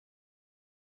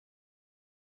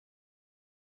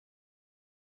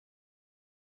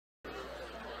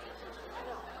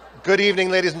Good evening,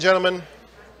 ladies and gentlemen.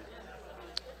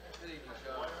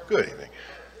 Good evening.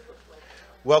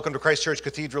 Welcome to Christchurch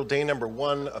Cathedral, day number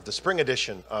 1 of the spring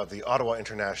edition of the Ottawa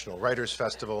International Writers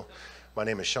Festival. My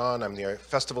name is Sean. I'm the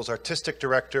festival's artistic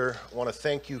director. I want to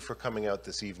thank you for coming out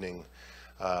this evening.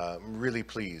 I'm really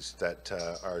pleased that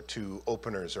our two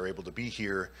openers are able to be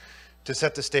here to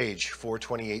set the stage for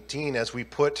 2018 as we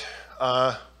put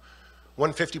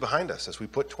 150 behind us, as we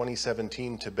put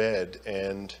 2017 to bed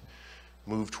and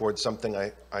move towards something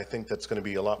I think that's going to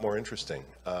be a lot more interesting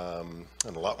and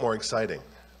a lot more exciting.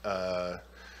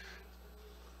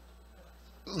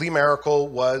 Lee Maracle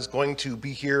was going to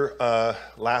be here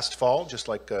last fall, just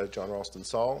like John Ralston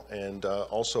Saul, and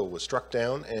also was struck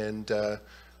down and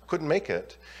couldn't make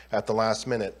it at the last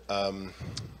minute.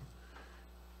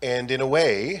 And in a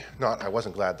way, I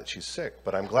wasn't glad that she's sick,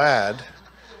 but I'm glad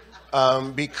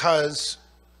because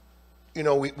you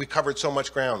know, we covered so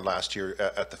much ground last year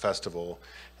at the festival,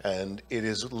 and it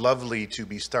is lovely to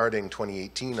be starting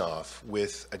 2018 off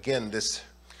with, again, this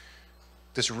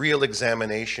real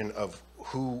examination of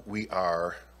who we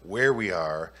are, where we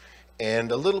are,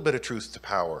 and a little bit of truth to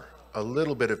power, a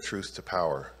little bit of truth to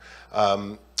power.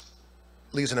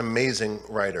 Lee's an amazing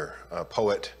writer,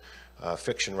 poet,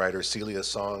 fiction writer. Celia's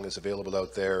Song is available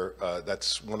out there.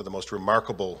 That's one of the most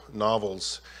remarkable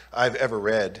novels I've ever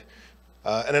read.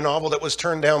 And a novel that was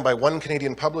turned down by one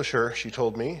Canadian publisher, she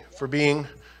told me, for being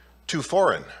too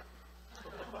foreign,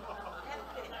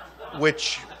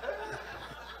 which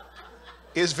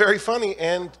is very funny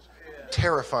and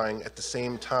terrifying at the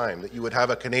same time, that you would have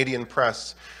a Canadian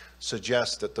press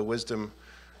suggest that the wisdom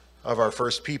of our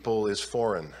first people is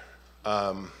foreign.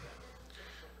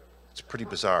 It's pretty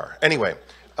bizarre. Anyway,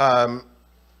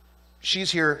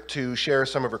 she's here to share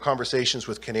some of her conversations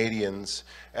with Canadians.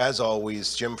 As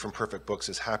always, Jim from Perfect Books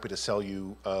is happy to sell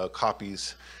you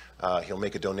copies. He'll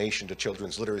make a donation to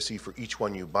children's literacy for each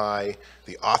one you buy.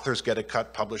 The authors get a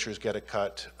cut, publishers get a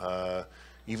cut,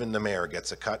 even the mayor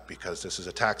gets a cut, because this is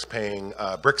a tax-paying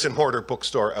bricks and mortar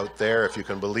bookstore out there, if you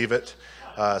can believe it.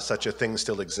 Such a thing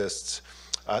still exists.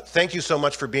 Thank you so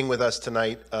much for being with us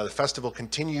tonight. The festival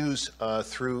continues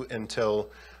through until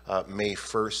May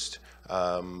 1st.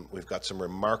 We've got some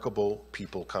remarkable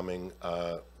people coming.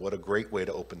 What a great way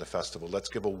to open the festival. Let's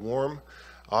give a warm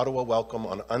Ottawa welcome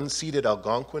on unceded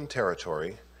Algonquin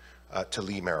territory to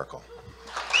Lee Maracle.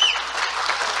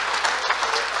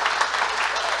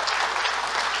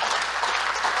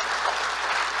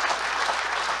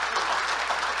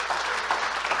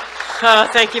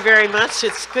 Thank you very much.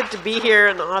 It's good to be here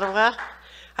in Ottawa.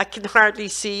 I can hardly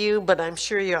see you, but I'm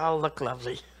sure you all look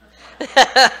lovely.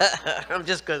 I'm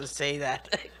just going to say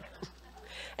that.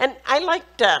 And I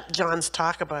liked John's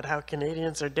talk about how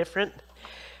Canadians are different.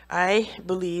 I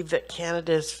believe that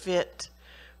Canada is fit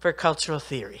for cultural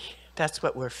theory. That's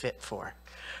what we're fit for.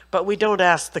 But we don't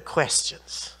ask the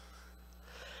questions.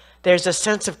 There's a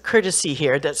sense of courtesy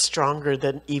here that's stronger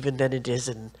than it is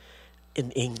in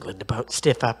England, about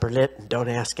stiff upper lip and don't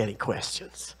ask any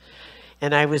questions.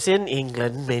 And I was in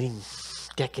England many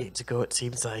decades ago, it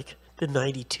seems like, in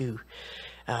 92,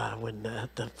 when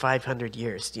the 500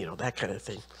 years, you know, that kind of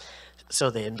thing. So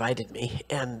they invited me,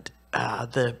 and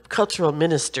the cultural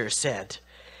minister said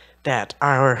that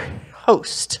our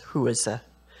host, who was a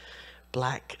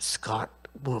black Scot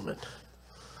woman,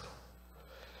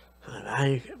 and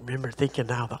I remember thinking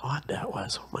how odd that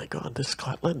was. Oh my God, this is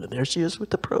Scotland, and there she is with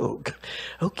the brogue.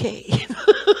 Okay,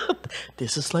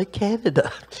 this is like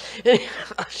Canada.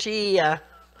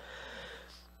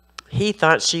 He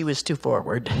thought she was too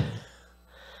forward,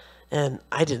 and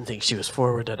I didn't think she was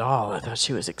forward at all. I thought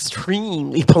she was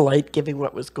extremely polite, given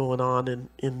what was going on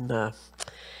in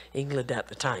England at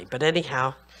the time. But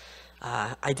anyhow,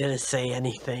 I didn't say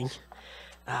anything.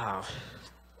 And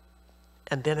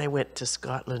then I went to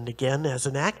Scotland again as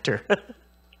an actor.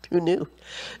 Who knew?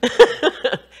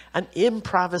 An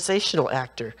improvisational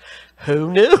actor.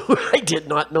 Who knew? I did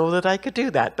not know that I could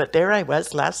do that. But there I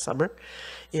was last summer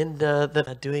in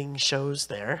doing shows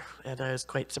there, and I was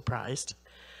quite surprised.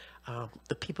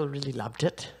 The people really loved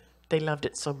it. They loved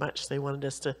it so much they wanted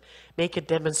us to make a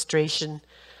demonstration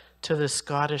to the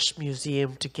Scottish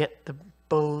Museum to get the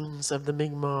bones of the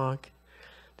Mi'kmaq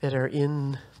that are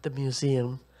in the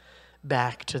museum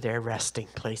back to their resting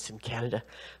place in Canada.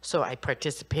 So I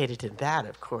participated in that,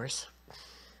 of course.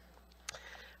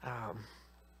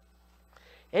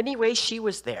 Anyway, she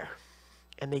was there,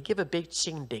 and they give a big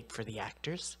shindig for the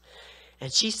actors,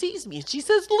 and she sees me and she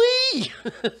says, "Lee!"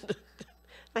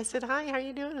 I said, "Hi, how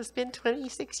you doing? It's been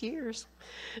 26 years.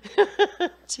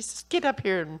 She says, "Get up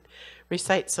here and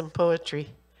recite some poetry."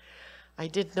 I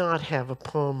did not have a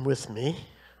poem with me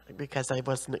because I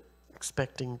wasn't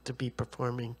expecting to be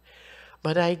performing.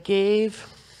 But I gave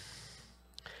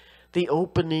the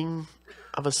opening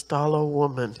of a Stalo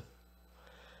woman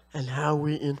and how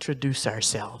we introduce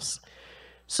ourselves.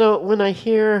 So when I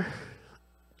hear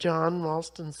John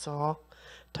Ralston Saul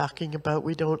talking about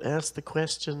we don't ask the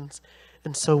questions,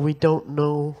 and so we don't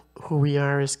know who we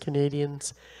are as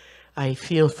Canadians, I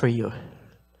feel for you.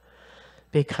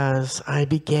 Because I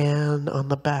began on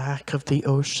the back of the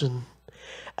ocean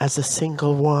as a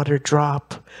single water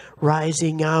drop,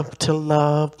 rising up to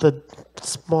love the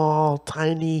small,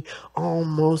 tiny,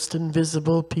 almost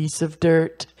invisible piece of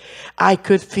dirt. I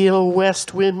could feel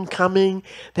west wind coming,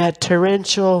 that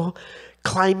torrential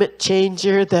climate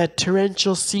changer, that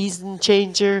torrential season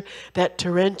changer, that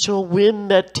torrential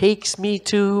wind that takes me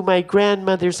to my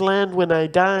grandmother's land when I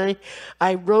die.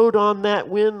 I rode on that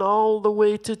wind all the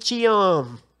way to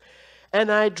Chiam. And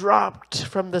I dropped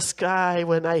from the sky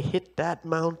when I hit that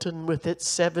mountain with its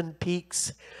 7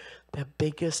 peaks, the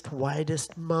biggest,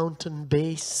 widest mountain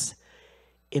base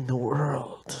in the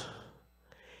world.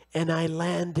 And I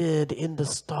landed in the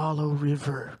Stalo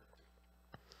River.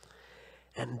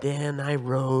 And then I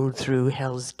rode through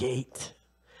Hell's Gate.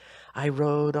 I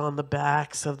rode on the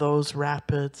backs of those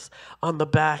rapids, on the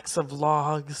backs of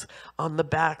logs, on the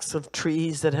backs of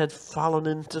trees that had fallen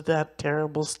into that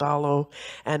terrible Stalo.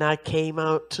 And I came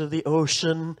out to the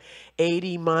ocean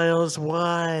 80 miles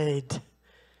wide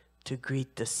to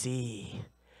greet the sea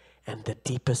and the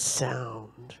deepest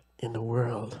sound in the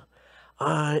world.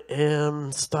 I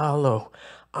am Stalo.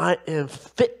 I am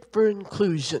fit for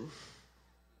inclusion.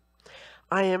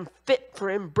 I am fit for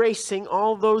embracing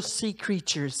all those sea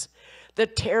creatures, the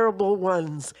terrible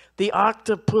ones, the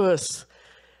octopus,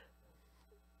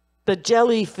 the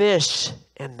jellyfish,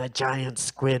 and the giant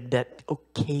squid that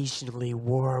occasionally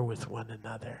war with one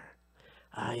another.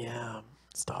 I am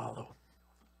Stalo.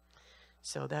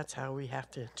 So that's how we have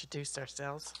to introduce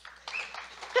ourselves.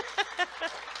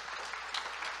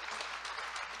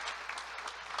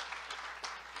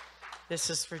 This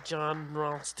is for John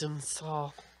Ralston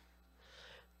Saul.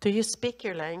 Do you speak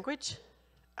your language?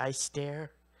 I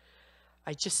stare.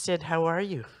 I just said, how are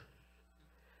you?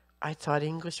 I thought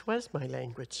English was my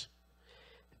language.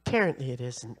 Apparently it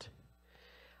isn't.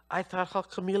 I thought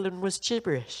Harkening was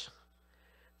gibberish,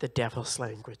 the devil's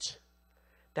language.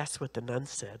 That's what the nun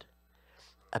said.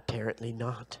 Apparently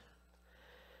not.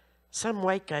 Some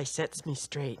white guy sets me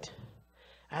straight.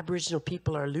 Aboriginal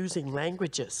people are losing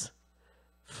languages.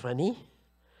 Funny.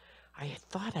 I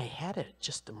thought I had it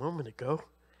just a moment ago.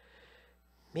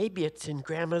 Maybe it's in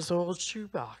Grandma's old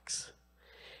shoebox.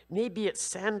 Maybe it's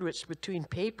sandwiched between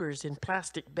papers in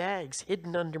plastic bags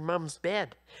hidden under Mom's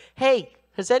bed. Hey,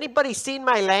 has anybody seen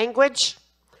my language?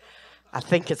 I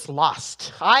think it's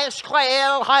lost.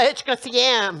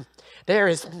 There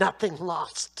is nothing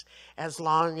lost as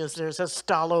long as there's a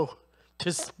Stalo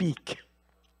to speak.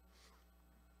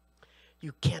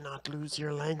 You cannot lose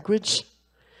your language.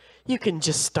 You can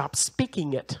just stop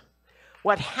speaking it.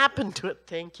 What happened to it?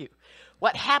 Thank you.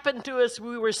 What happened to us,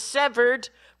 we were severed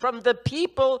from the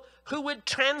people who would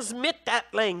transmit that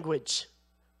language.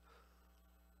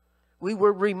 We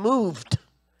were removed,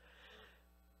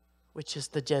 which is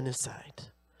the genocide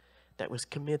that was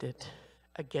committed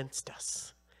against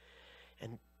us.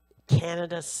 And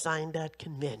Canada signed that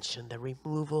convention. The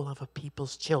removal of a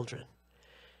people's children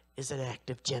is an act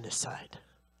of genocide.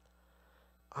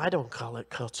 I don't call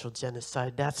it cultural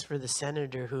genocide. That's for the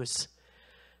senator who's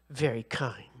very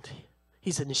kind.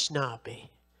 He's an Anishinaabe.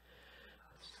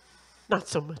 Not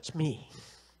so much me.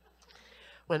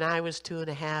 When I was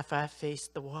 2.5, I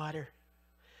faced the water.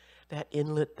 That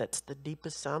inlet, that's the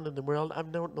deepest sound in the world. I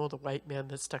don't know the white man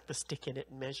that stuck the stick in it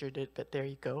and measured it, but there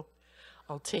you go.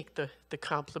 I'll take the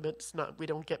compliments. We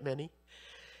don't get many.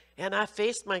 And I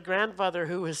faced my grandfather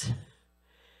who was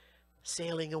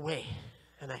sailing away.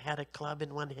 And I had a club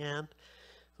in one hand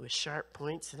with sharp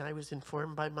points, and I was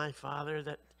informed by my father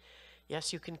that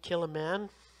yes, you can kill a man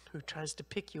who tries to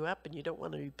pick you up and you don't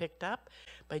want to be picked up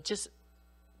by just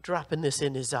dropping this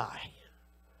in his eye.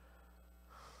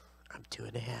 I'm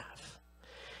 2.5.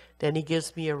 Then he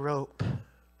gives me a rope.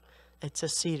 It's a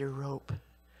cedar rope.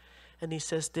 And he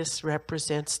says, this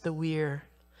represents the weir,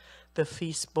 the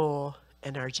feast bowl,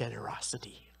 and our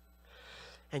generosity.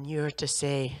 And you're to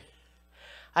say,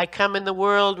 I come in the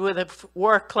world with a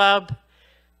war club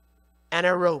and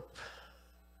a rope,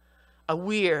 a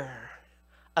weir,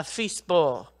 a feast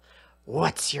bowl.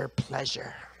 What's your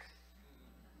pleasure?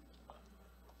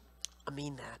 I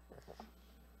mean that.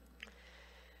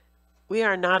 We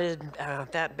are not in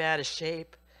that bad a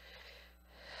shape,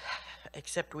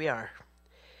 except we are.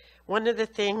 One of the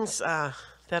things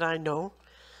that I know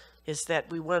is that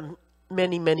we won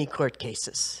many, many court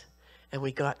cases, and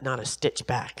we got not a stitch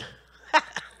back.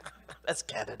 That's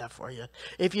Canada for you.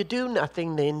 If you do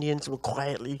nothing, the Indians will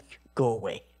quietly go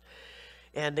away.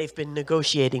 And they've been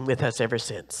negotiating with us ever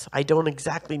since. I don't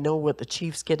exactly know what the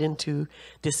chiefs get into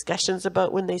discussions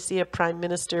about when they see a prime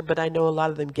minister, but I know a lot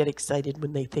of them get excited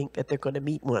when they think that they're going to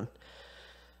meet one.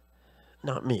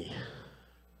 Not me.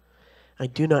 I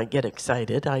do not get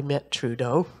excited. I met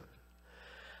Trudeau.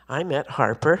 I met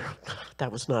Harper.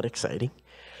 That was not exciting.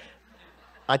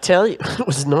 I tell you, it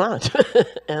was not.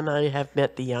 And I have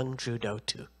met the young Trudeau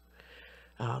too.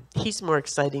 He's more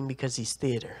exciting because he's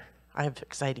theater. I have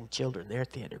exciting children. They're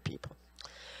theater people.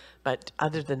 But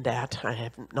other than that, I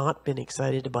have not been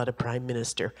excited about a prime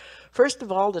minister. First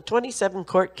of all, the 27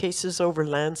 court cases over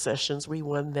land cessions, we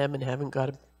won them and haven't got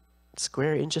a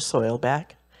square inch of soil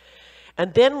back.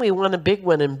 And then we won a big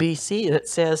one in BC that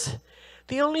says,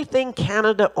 the only thing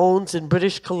Canada owns in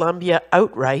British Columbia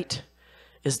outright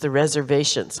is the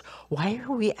reservations. Why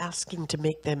are we asking to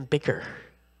make them bigger?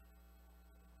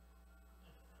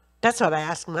 That's what I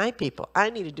ask my people.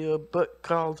 I need to do a book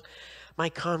called My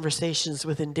Conversations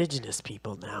with Indigenous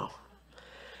People now.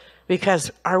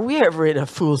 Because are we ever in a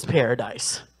fool's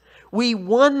paradise? We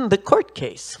won the court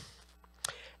case.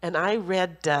 And I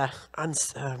read, not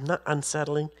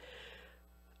Unsettling,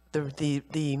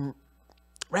 the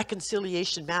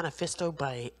Reconciliation Manifesto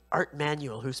by Art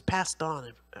Manuel, who's passed on.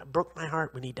 It broke my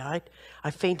heart when he died. I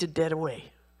fainted dead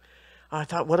away. I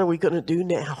thought, what are we going to do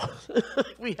now?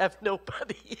 We have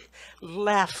nobody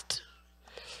left.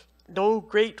 No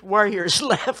great warriors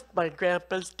left. My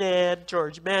grandpa's dead.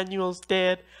 George Manuel's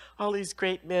dead. All these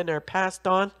great men are passed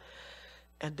on.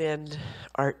 And then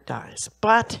Art dies.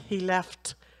 But he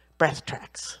left breath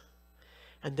tracks.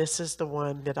 And this is the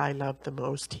one that I love the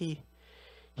most. He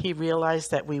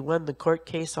realized that we won the court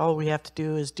case. All we have to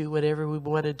do is do whatever we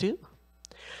want to do.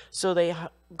 So they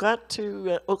got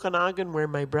to Okanagan, where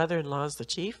my brother-in-law is the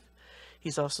chief.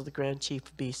 He's also the Grand Chief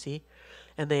of BC.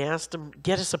 And they asked him,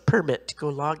 get us a permit to go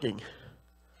logging.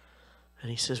 And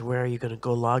he says, where are you going to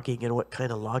go logging, and what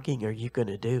kind of logging are you going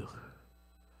to do?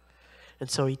 And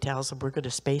so he tells them, we're going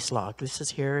to space log. This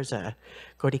is here is a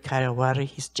Gordy Kaiawara.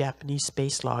 He's a Japanese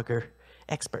space logger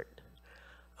expert.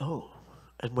 Oh,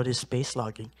 and what is space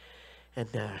logging? And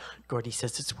Gordy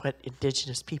says it's what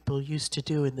Indigenous people used to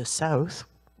do in the South,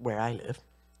 where I live,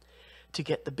 to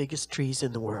get the biggest trees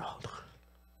in the world.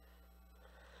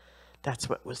 That's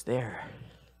what was there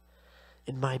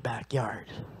in my backyard.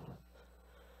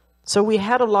 So we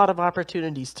had a lot of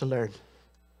opportunities to learn.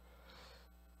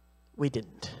 We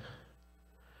didn't.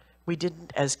 We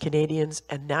didn't as Canadians,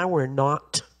 and now we're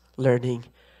not learning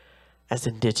as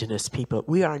Indigenous people.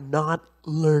 We are not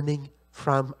learning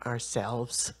from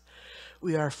ourselves.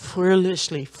 We are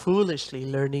foolishly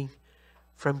learning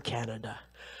from Canada,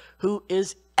 who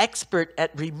is expert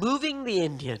at removing the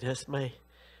Indian, as my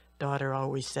daughter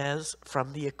always says,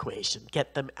 from the equation.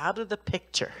 Get them out of the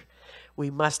picture. We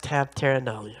must have terra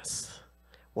nullius,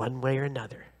 one way or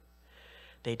another.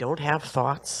 They don't have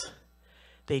thoughts.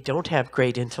 They don't have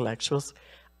great intellectuals.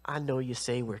 I know you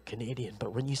say we're Canadian,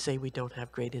 but when you say we don't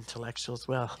have great intellectuals,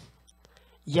 well,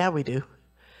 yeah, we do.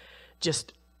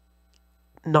 Just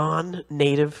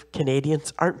non-native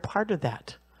Canadians aren't part of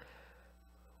that.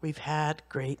 We've had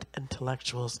great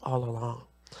intellectuals all along.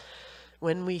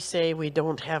 When we say we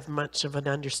don't have much of an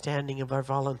understanding of our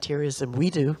volunteerism, we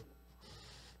do.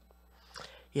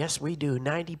 Yes, we do.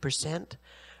 90%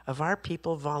 of our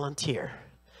people volunteer.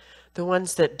 The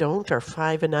ones that don't are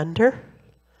 5 and under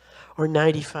or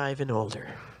 95 and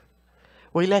older.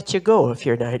 We let you go if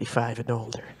you're 95 and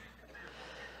older.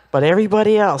 But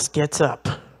everybody else gets up.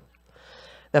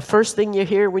 The first thing you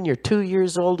hear when you're 2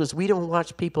 years old is, we don't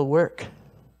watch people work.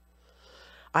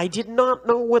 I did not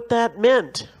know what that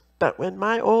meant. But when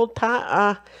my old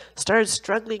started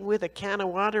struggling with a can of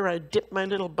water, I dipped my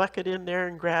little bucket in there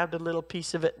and grabbed a little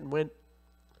piece of it and went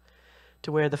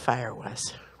to where the fire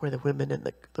was, where the women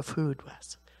and the food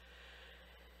was.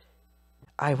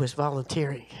 I was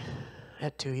volunteering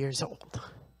at 2 years old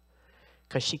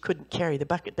because she couldn't carry the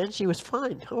bucket. Then she was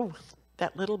fine. Oh,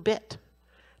 that little bit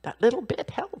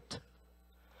helped.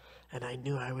 And I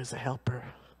knew I was a helper.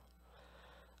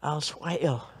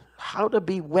 How to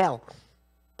be well.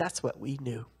 That's what we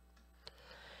knew.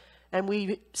 And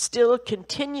we still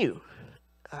continue.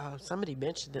 Somebody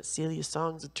mentioned that Celia's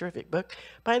Song's a terrific book.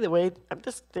 By the way,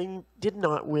 this thing did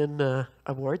not win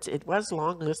awards. It was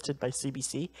long-listed by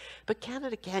CBC, but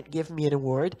Canada can't give me an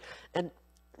award. And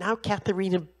now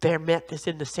Katharina Vermette is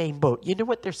in the same boat. You know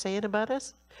what they're saying about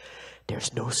us?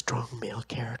 There's no strong male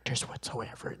characters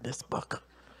whatsoever in this book.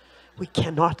 We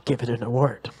cannot give it an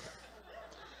award.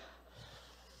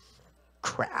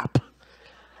 crap.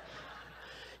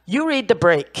 You read the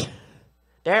break.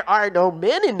 There are no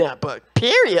men in that book,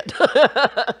 period.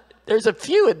 There's a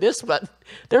few in this one.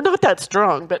 They're not that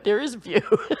strong, but there is a few.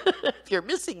 If you're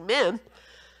missing men,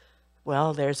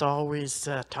 well, there's always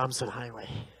Thompson Highway.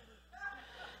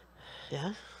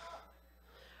 Yeah?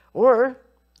 Or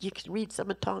you can read some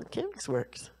of Tom King's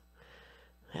works.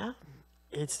 Yeah?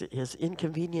 It's his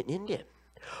Inconvenient Indian.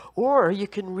 Or you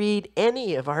can read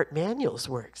any of Art Manuel's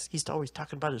works. He's always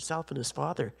talking about himself and his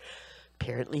father.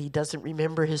 Apparently he doesn't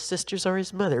remember his sisters or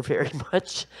his mother very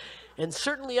much. And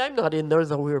certainly I'm not in there,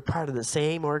 though we were part of the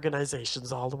same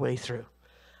organizations all the way through.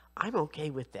 I'm okay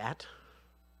with that,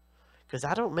 because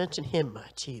I don't mention him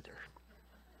much either.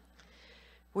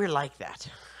 We're like that,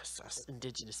 us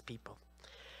Indigenous people.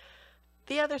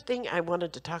 The other thing I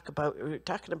wanted to talk about, we were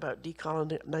talking about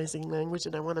decolonizing language,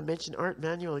 and I want to mention Art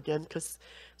Manuel again, because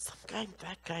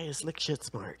that guy is lick shit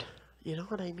smart. You know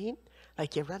what I mean?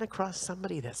 Like, you run across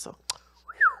somebody that's so,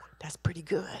 that's pretty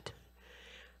good.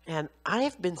 And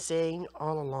I've been saying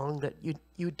all along that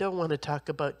you don't want to talk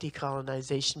about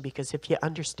decolonization, because if you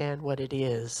understand what it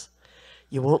is,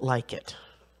 you won't like it.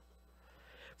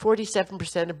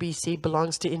 47% of BC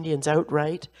belongs to Indians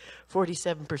outright.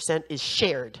 47% is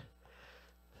shared.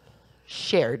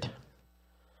 Shared.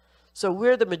 So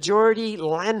we're the majority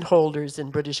landholders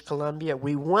in British Columbia.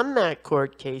 We won that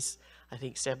court case, I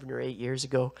think 7 or 8 years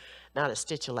ago. Not a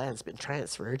stitch of land's been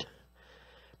transferred.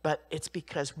 But it's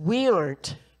because we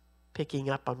aren't picking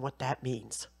up on what that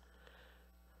means.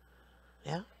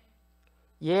 Yeah?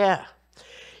 Yeah.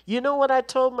 You know what I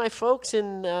told my folks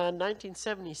in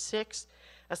 1976?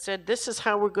 I said, this is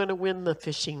how we're going to win the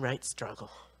fishing rights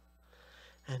struggle.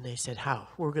 And they said, how?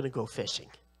 We're going to go fishing.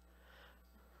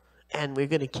 And we're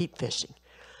going to keep fishing.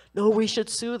 No, we should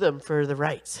sue them for the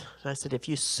rights. And I said, if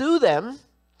you sue them,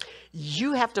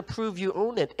 you have to prove you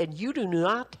own it. And you do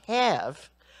not have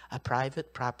a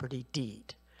private property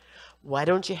deed. Why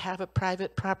don't you have a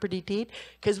private property deed?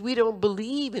 Because we don't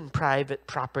believe in private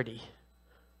property.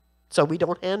 So we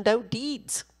don't hand out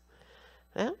deeds.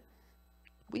 Well,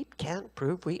 we can't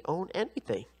prove we own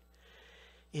anything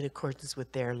in accordance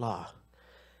with their law.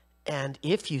 And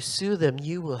if you sue them,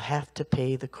 you will have to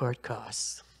pay the court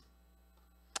costs.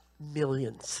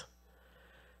 Millions.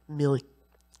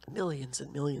 Millions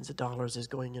and millions of dollars is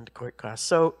going into court costs.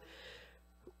 So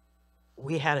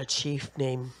we had a chief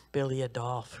named Billy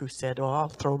Adolph who said, oh, I'll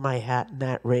throw my hat in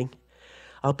that ring.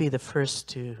 I'll be the first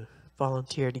to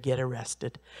volunteer to get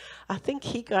arrested. I think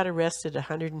he got arrested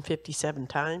 157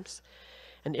 times.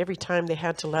 And every time they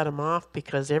had to let him off,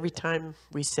 because every time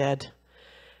we said,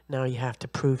 now you have to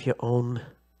prove you own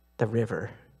the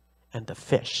river and the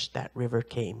fish that river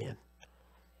came in.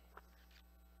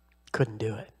 Couldn't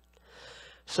do it.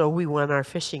 So we won our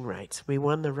fishing rights. We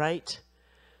won the right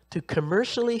to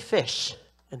commercially fish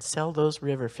and sell those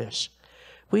river fish.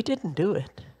 We didn't do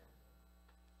it.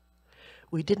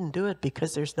 We didn't do it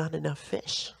because there's not enough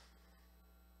fish.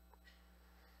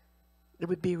 It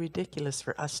would be ridiculous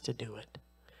for us to do it.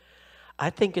 I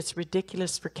think it's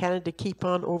ridiculous for Canada to keep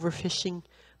on overfishing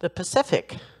the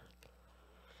Pacific.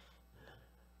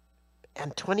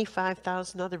 And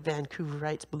 25,000 other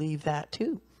Vancouverites believe that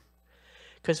too,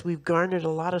 because we've garnered a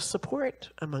lot of support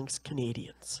amongst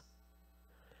Canadians.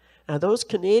 Now, those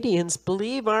Canadians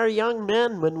believe our young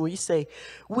men when we say,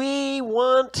 we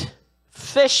want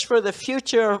fish for the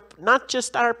future of not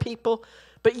just our people,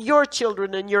 but your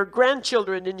children and your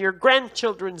grandchildren and your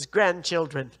grandchildren's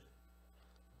grandchildren.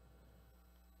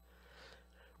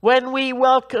 When we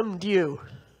welcomed you,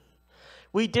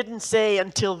 we didn't say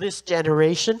until this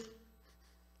generation.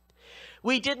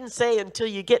 We didn't say until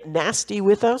you get nasty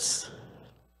with us.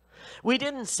 We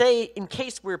didn't say in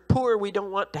case we're poor, we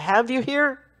don't want to have you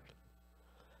here.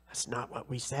 That's not what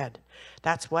we said.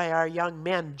 That's why our young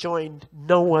men joined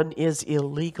No One is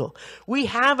Illegal. We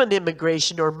have an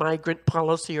immigration or migrant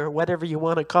policy or whatever you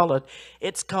want to call it.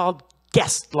 It's called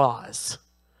guest laws.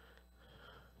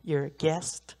 You're a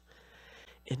guest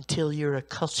until you're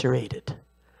acculturated.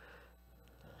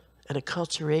 And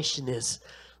acculturation is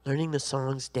learning the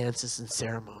songs, dances, and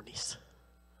ceremonies.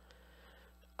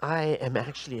 I am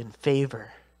actually in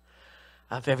favor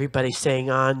of everybody saying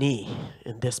Ani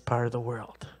in this part of the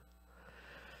world,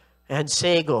 and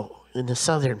Sago in the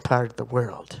southern part of the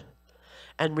world,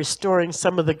 and restoring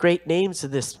some of the great names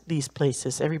of these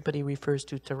places. Everybody refers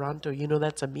to Toronto. You know,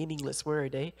 that's a meaningless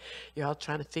word, eh? You're all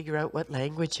trying to figure out what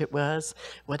language it was,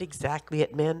 what exactly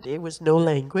it meant. It was no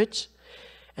language,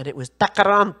 and it was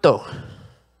Takaranto.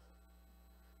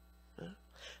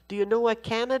 Do you know what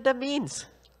Canada means?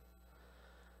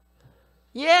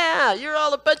 Yeah, you're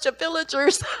all a bunch of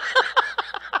villagers.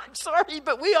 I'm sorry,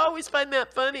 but we always find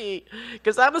that funny.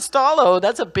 Because I'm a Stalo.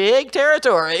 That's a big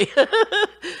territory.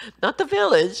 Not the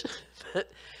village.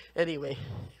 But anyway,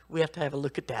 we have to have a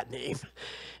look at that name.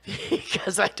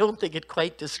 Because I don't think it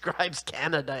quite describes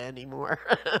Canada anymore.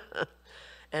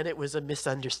 And it was a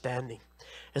misunderstanding.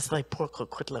 It's like Port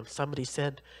Coquitlam. Somebody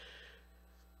said,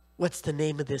 what's the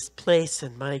name of this place?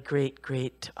 And my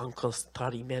great-great-uncle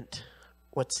thought he meant,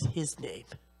 what's his name?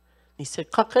 He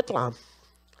said, Coquitlam.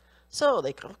 So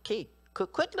they go, okay,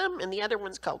 Coquitlam, and the other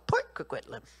one's called Port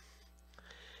Coquitlam.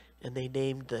 And they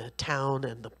named the town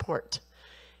and the port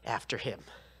after him,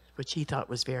 which he thought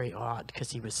was very odd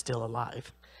because he was still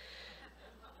alive.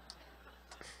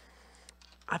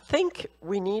 I think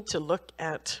we need to look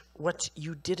at what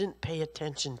you didn't pay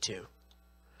attention to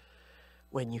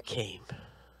when you came.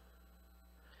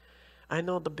 I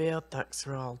know the Beothuk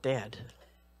are all dead,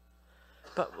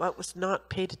 but what was not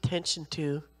paid attention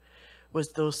to was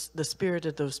the spirit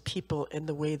of those people and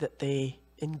the way that they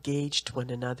engaged one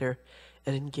another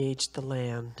and engaged the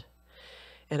land.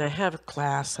 And I have a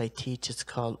class I teach, it's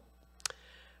called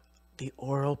The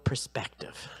Oral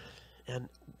Perspective. And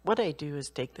what I do is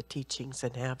take the teachings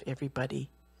and have everybody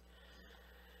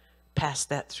pass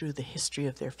that through the history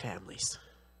of their families.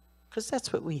 Because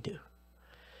that's what we do.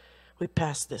 We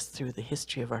pass this through the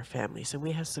history of our families, and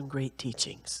we have some great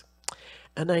teachings.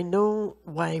 And I know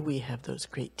why we have those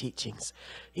great teachings.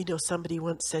 You know, somebody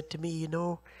once said to me, you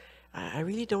know, I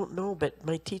really don't know, but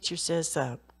my teacher says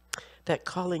that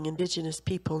calling Indigenous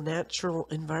people natural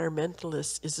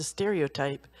environmentalists is a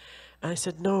stereotype. And I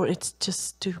said, no, it's just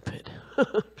stupid.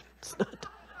 It's not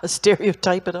a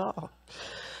stereotype at all.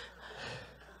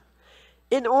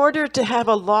 In order to have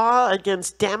a law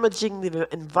against damaging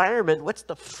the environment, what's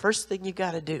the first thing you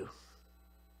got to do?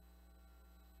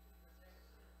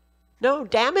 No,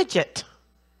 damage it.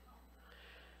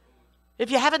 If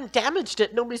you haven't damaged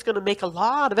it, nobody's going to make a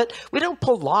law out of it. We don't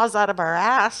pull laws out of our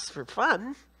ass for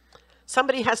fun.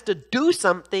 Somebody has to do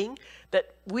something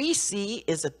that we see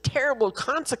is a terrible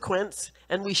consequence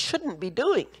and we shouldn't be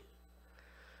doing.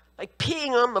 Like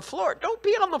peeing on the floor. Don't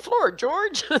pee on the floor,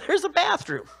 George. There's a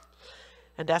bathroom.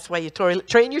 And that's why you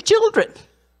train your children.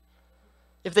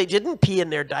 If they didn't pee in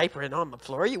their diaper and on the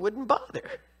floor, you wouldn't bother.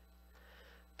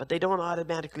 But they don't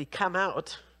automatically come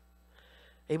out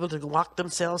able to walk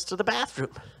themselves to the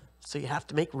bathroom. So you have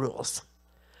to make rules.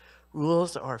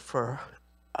 Rules are for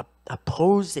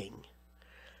opposing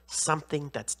something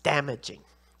that's damaging.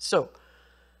 So,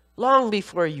 long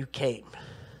before you came,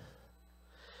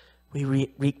 we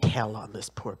wreaked hell on this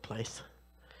poor place.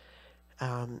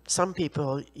 Some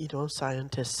people, you know,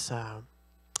 scientists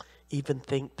even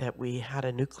think that we had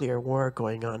a nuclear war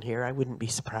going on here. I wouldn't be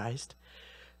surprised.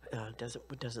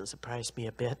 It doesn't surprise me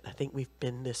a bit. I think we've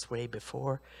been this way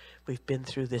before. We've been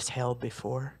through this hell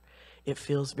before. It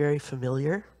feels very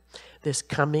familiar. This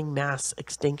coming mass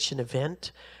extinction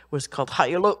event was called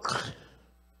Hayaluk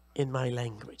in my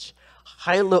language.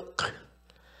 Hayaluk.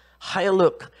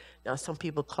 Hayaluk. Now, some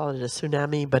people call it a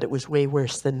tsunami, but it was way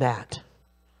worse than that.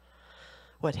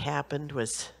 What happened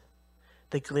was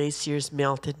the glaciers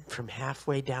melted from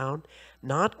halfway down,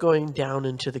 not going down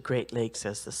into the Great Lakes,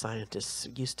 as the scientists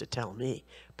used to tell me,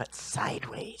 but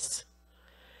sideways.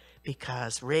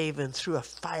 Because Raven threw a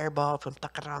fireball from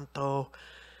Takaranto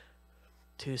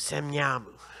to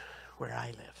Semnyamu, where I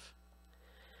live.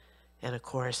 And of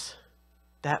course,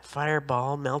 that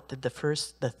fireball melted the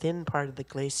thin part of the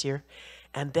glacier,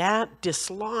 and that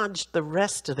dislodged the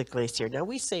rest of the glacier. Now,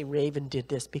 we say Raven did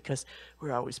this because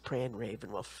we're always praying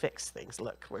Raven will fix things.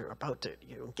 Look, we're about to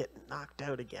get knocked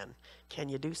out again. Can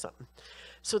you do something?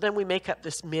 So then we make up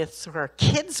this myth so our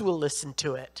kids will listen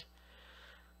to it.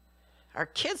 Our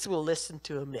kids will listen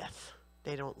to a myth.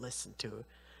 They don't listen to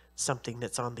something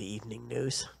that's on the evening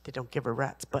news. They don't give a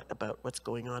rat's butt about what's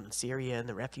going on in Syria and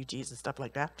the refugees and stuff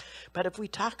like that. But if we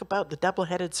talk about the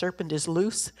double-headed serpent is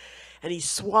loose and he's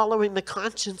swallowing the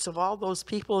conscience of all those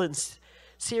people in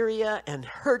Syria and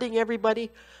hurting everybody,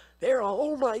 they're all,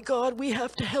 oh my God, we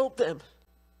have to help them.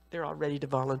 They're all ready to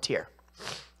volunteer.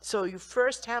 So you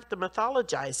first have to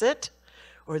mythologize it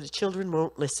or the children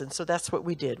won't listen. So that's what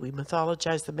we did. We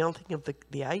mythologized the melting of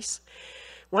the ice.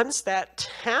 Once that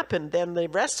happened, then the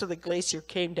rest of the glacier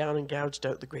came down and gouged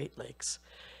out the Great Lakes,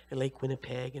 and Lake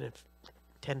Winnipeg and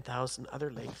 10,000 other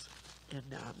lakes in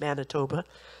Manitoba.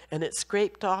 And it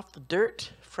scraped off the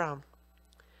dirt from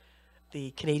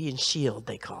the Canadian Shield,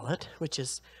 they call it, which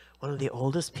is one of the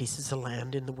oldest pieces of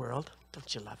land in the world.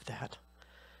 Don't you love that?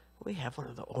 We have one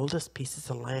of the oldest pieces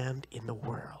of land in the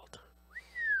world.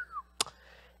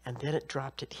 And then it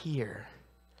dropped it here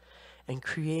and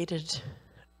created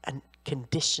a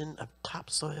condition of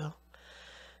topsoil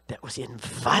that was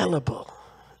inviolable.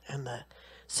 And the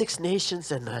Six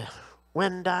Nations and the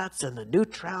Wendots and the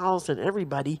Neutrals and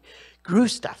everybody grew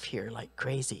stuff here like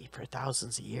crazy for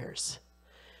thousands of years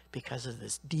because of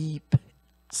this deep,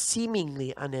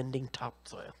 seemingly unending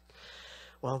topsoil.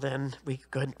 Well, then we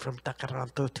went from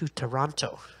Takaranto to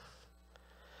Toronto.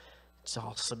 It's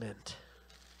all cement.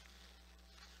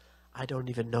 I don't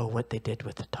even know what they did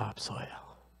with the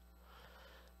topsoil.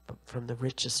 But from the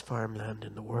richest farmland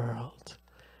in the world,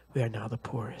 we are now the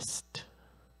poorest.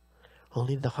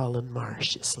 Only the Holland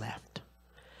Marsh is left.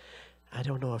 I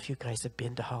don't know if you guys have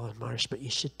been to Holland Marsh, but you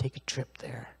should take a trip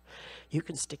there. You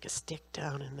can stick a stick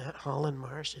down in that Holland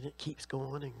Marsh and it keeps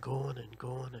going and going and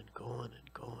going and going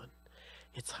and going.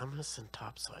 It's humus and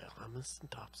topsoil, humus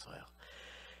and topsoil.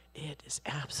 It is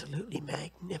absolutely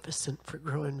magnificent for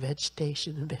growing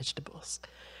vegetation and vegetables.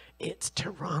 It's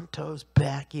Toronto's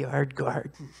backyard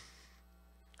garden.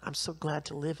 I'm so glad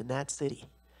to live in that city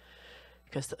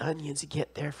because the onions you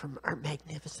get there from are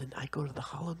magnificent. I go to the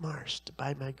Holland Marsh to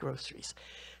buy my groceries.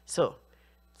 So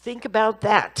think about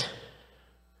that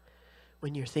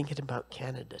when you're thinking about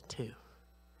Canada too.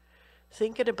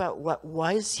 Thinking about what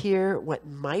was here, what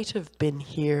might have been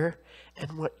here,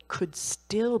 and what could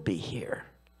still be here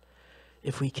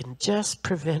if we can just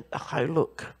prevent a high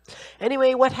look.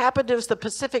 Anyway, what happened is the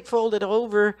Pacific folded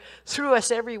over, threw us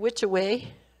every which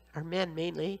way, our men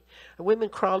mainly. Our women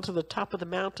crawled to the top of the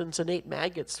mountains and ate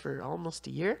maggots for almost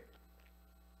a year.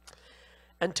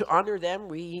 And to honor them,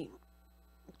 we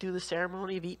do the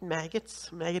ceremony of eating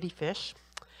maggots, maggoty fish,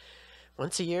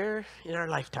 once a year in our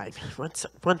lifetime. Once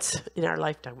in our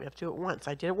lifetime. We have to do it once.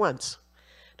 I did it once.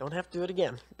 Don't have to do it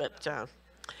again. But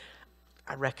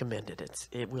I recommend it.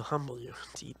 It will humble you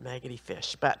to eat maggoty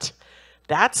fish. But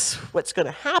that's what's going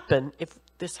to happen if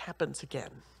this happens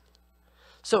again.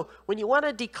 So when you want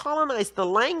to decolonize the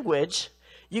language,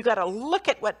 you got to look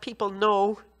at what people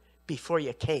know before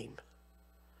you came.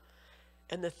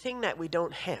 And the thing that we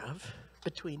don't have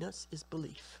between us is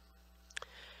belief.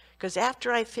 Because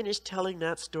after I finished telling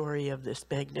that story of this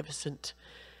magnificent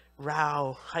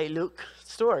Rao Hailuk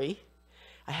story,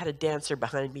 I had a dancer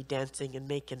behind me dancing and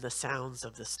making the sounds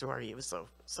of the story. It was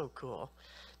so cool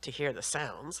to hear the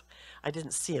sounds. I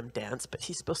didn't see him dance, but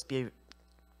he's supposed to be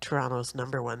Toronto's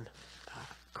 #1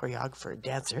 choreographer and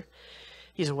dancer.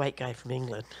 He's a white guy from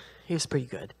England. He was pretty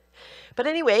good. But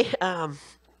anyway,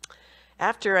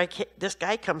 after this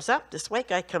white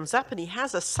guy comes up, and he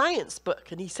has a science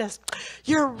book, and he says,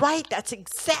 "You're right, that's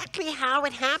exactly how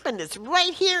it happened. It's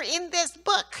right here in this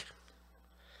book."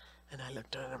 And I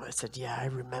looked at him, I said, "Yeah, I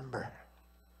remember.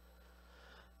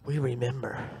 We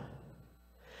remember.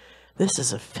 This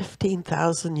is a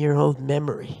 15,000-year-old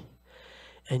memory,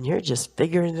 and you're just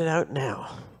figuring it out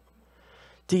now.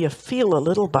 Do you feel a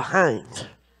little behind?"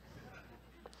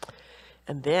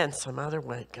 And then some other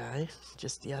white guy,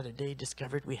 just the other day,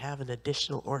 discovered we have an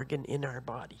additional organ in our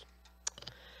body.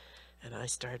 And I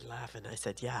started laughing. I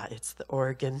said, "Yeah, it's the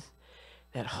organ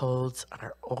that holds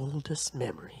our oldest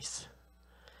memories.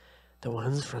 The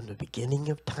ones from the beginning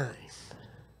of time."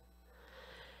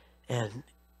 And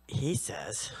he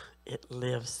says it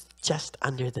lives just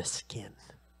under the skin.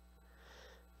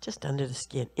 Just under the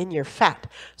skin, in your fat.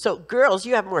 So girls,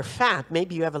 you have more fat.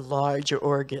 Maybe you have a larger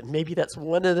organ. Maybe that's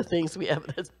one of the things we have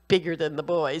that's bigger than the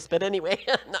boys. But anyway,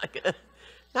 I'm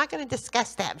not gonna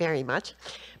discuss that very much.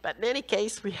 But in any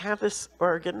case, we have this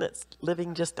organ that's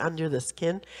living just under the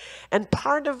skin. And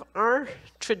part of our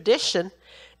tradition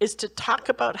is to talk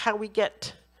about how we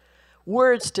get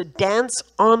words to dance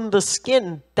on the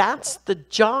skin. That's the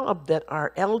job that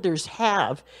our elders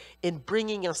have in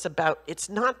bringing us about. It's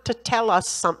not to tell us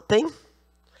something.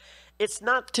 It's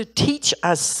not to teach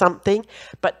us something,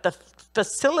 but to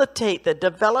facilitate the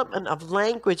development of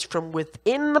language from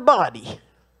within the body.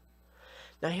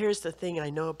 Now here's the thing I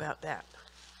know about that.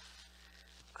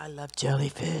 I love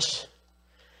jellyfish.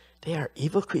 They are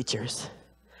evil creatures.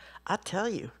 I tell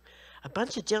you, a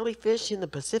bunch of jellyfish in the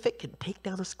Pacific can take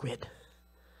down a squid.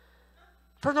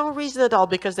 For no reason at all,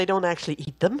 because they don't actually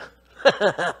eat them.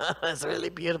 That's a really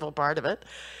beautiful part of it.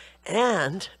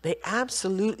 And they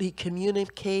absolutely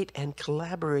communicate and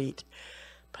collaborate.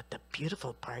 But the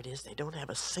beautiful part is they don't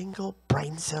have a single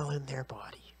brain cell in their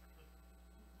body.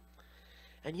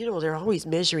 And you know, they're always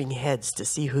measuring heads to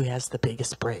see who has the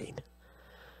biggest brain.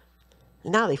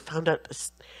 Now they found out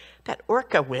that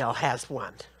orca whale has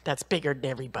one that's bigger than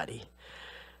everybody.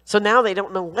 So now they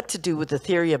don't know what to do with the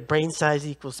theory of brain size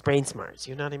equals brain smarts.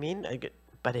 You know what I mean?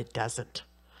 But it doesn't.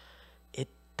 It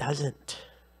doesn't.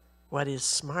 What is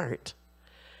smart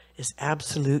is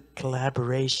absolute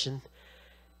collaboration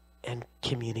and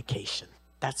communication.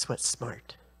 That's what's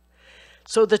smart.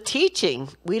 So the teaching,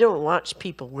 we don't watch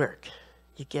people work.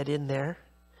 You get in there.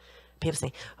 People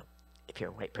say, if you're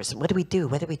a white person, what do we do?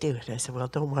 What do we do? And I said, well,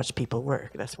 don't watch people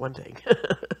work. That's one thing.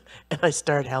 And I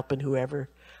start helping whoever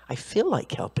I feel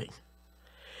like helping.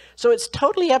 So it's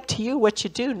totally up to you what you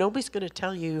do. Nobody's going to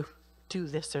tell you do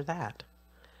this or that.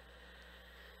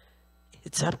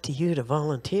 It's up to you to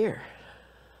volunteer.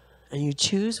 And you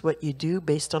choose what you do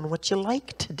based on what you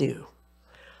like to do.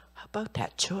 How about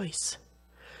that choice?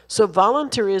 So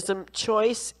volunteerism,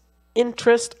 choice,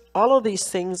 interest, all of these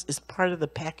things is part of the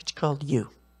package called you.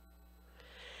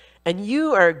 And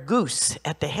you are a goose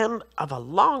at the end of a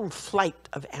long flight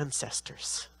of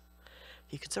ancestors.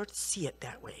 You can sort of see it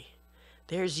that way.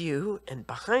 There's you, and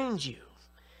behind you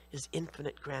is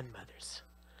infinite grandmothers.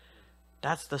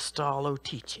 That's the Stallo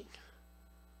teaching.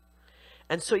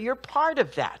 And so you're part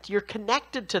of that. You're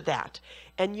connected to that.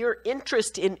 And your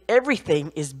interest in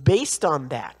everything is based on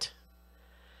that.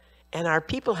 And our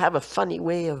people have a funny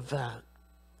way of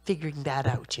figuring that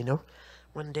out, you know.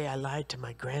 One day I lied to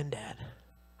my granddad.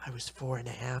 I was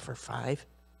 4.5 or 5.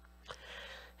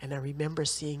 And I remember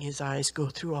seeing his eyes go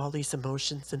through all these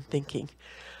emotions and thinking,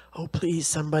 oh, please,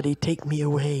 somebody take me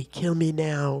away. Kill me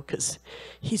now, because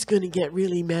he's going to get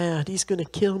really mad. He's going to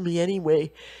kill me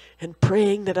anyway. And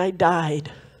praying that I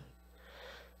died.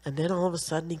 And then all of a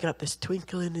sudden he got this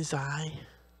twinkle in his eye.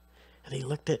 And he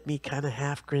looked at me kind of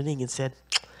half grinning and said,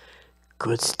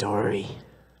 good story.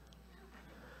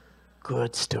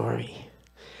 Good story.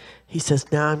 He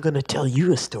says, now I'm going to tell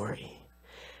you a story.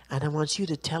 And I want you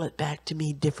to tell it back to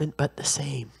me different but the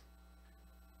same.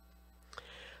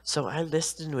 So I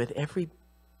listened with every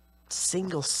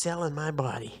single cell in my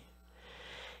body.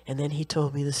 And then he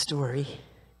told me the story.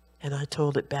 And I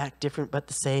told it back different but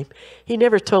the same. He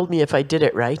never told me if I did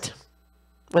it right.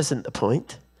 Wasn't the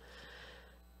point.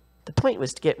 The point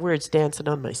was to get words dancing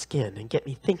on my skin and get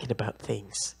me thinking about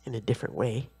things in a different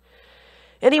way.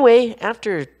 Anyway,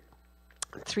 after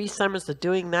 3 summers of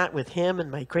doing that with him and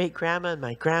my great-grandma and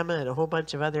my grandma and a whole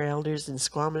bunch of other elders in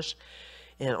Squamish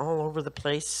and all over the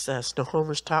place,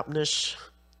 Snohomish, Toppenish,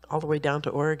 all the way down to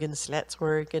Oregon, Slats,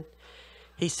 Oregon,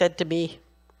 he said to me,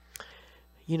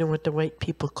 you know what the white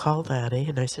people call that, eh?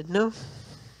 And I said, no.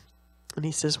 And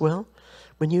he says, well,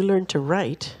 when you learn to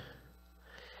write,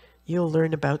 you'll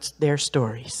learn about their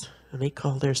stories. And they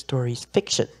call their stories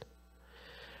fiction.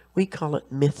 We call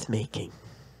it myth-making,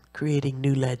 creating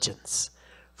new legends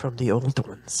from the old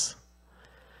ones.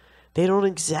 They don't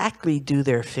exactly do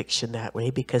their fiction that way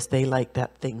because they like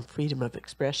that thing, freedom of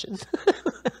expression.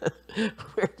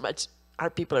 Our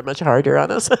people are much harder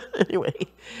on us. Anyway,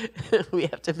 we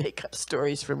have to make up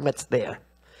stories from what's there.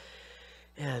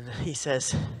 And he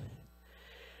says,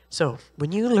 so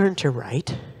when you learn to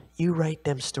write, you write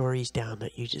them stories down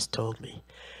that you just told me.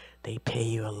 They pay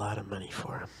you a lot of money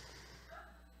for them.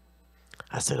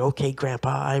 I said, okay, Grandpa,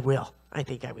 I will. I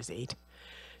think I was 8,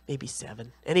 maybe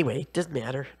 7. Anyway, doesn't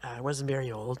matter. I wasn't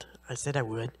very old. I said I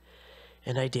would.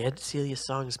 And I did. Celia's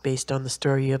song's based on the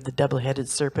story of the double-headed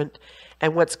serpent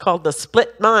and what's called the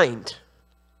split mind.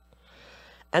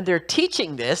 And they're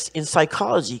teaching this in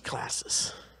psychology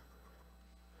classes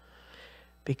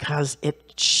because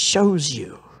it shows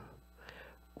you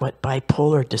what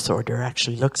bipolar disorder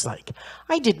actually looks like.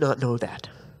 I did not know that.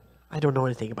 I don't know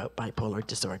anything about bipolar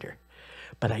disorder.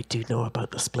 But I do know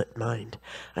about the split mind.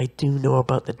 I do know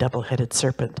about the double-headed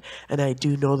serpent. And I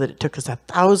do know that it took us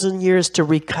 1,000 years to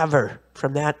recover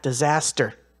from that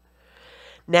disaster.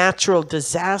 Natural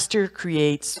disaster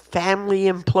creates family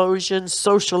implosion,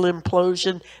 social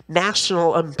implosion,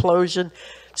 national implosion,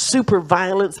 super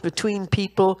violence between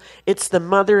people. It's the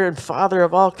mother and father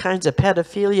of all kinds of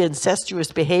pedophilia,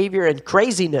 incestuous behavior, and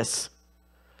craziness.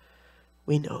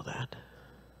 We know that.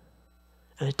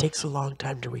 And it takes a long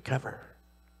time to recover.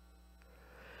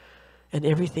 And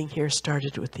everything here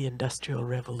started with the Industrial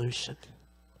Revolution,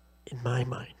 in my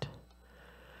mind.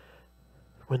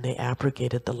 When they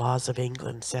abrogated the laws of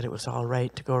England, said it was all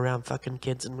right to go around fucking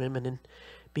kids and women and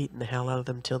beating the hell out of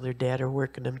them till they're dead or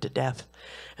working them to death.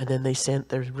 And then they sent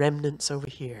their remnants over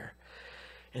here.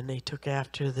 And they took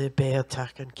after the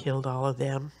Beothuk and killed all of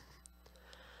them.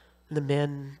 And the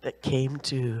men that came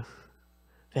to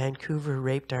Vancouver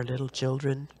raped our little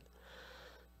children.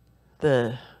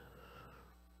 The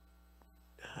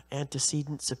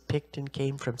antecedents of Picton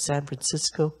came from San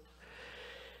Francisco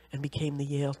and became the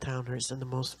Yale Towners, and the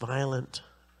most violent,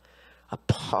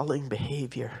 appalling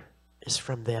behavior is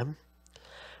from them.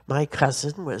 My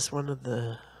cousin was one of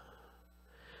the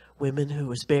women who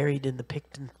was buried in the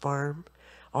Picton farm.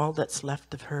 All that's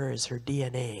left of her is her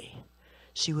DNA.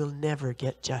 She will never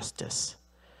get justice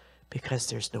because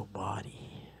there's no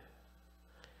body.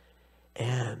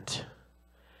 And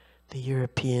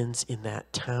Europeans in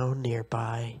that town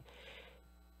nearby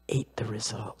ate the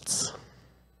results.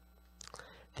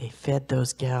 They fed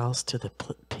those gals to the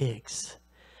pigs,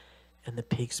 and the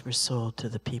pigs were sold to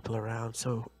the people around.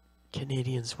 So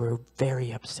Canadians were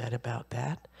very upset about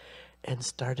that and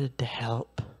started to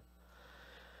help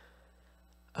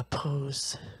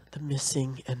oppose the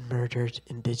missing and murdered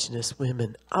Indigenous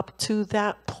women. Up to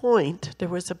that point, there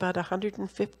was about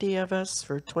 150 of us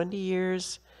for 20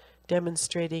 years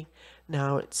demonstrating.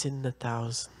 Now it's in the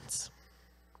thousands.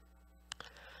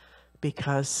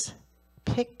 Because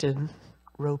Picton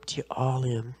roped you all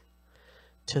in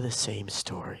to the same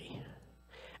story.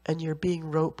 And you're being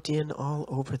roped in all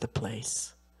over the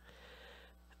place.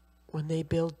 When they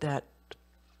build that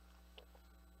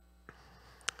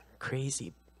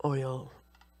crazy oil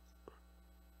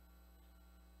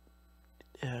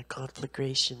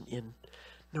conflagration in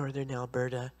northern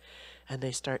Alberta, and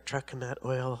they start trucking that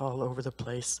oil all over the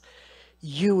place,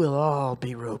 you will all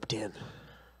be roped in.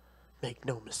 Make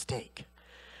no mistake.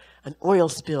 An oil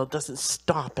spill doesn't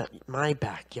stop at my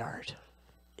backyard.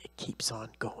 It keeps on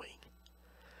going.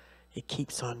 It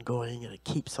keeps on going, and it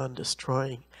keeps on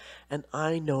destroying. And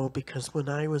I know, because when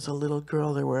I was a little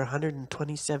girl, there were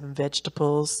 127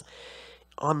 vegetables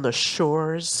on the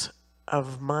shores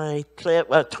of my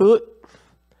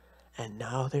and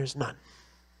now there's none.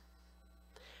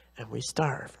 And we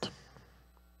starved.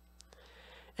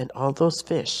 And all those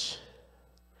fish,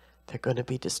 they're going to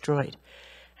be destroyed.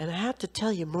 And I have to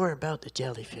tell you more about the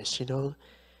jellyfish, you know.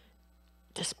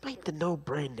 Despite the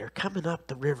no-brain, they're coming up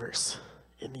the rivers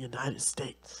in the United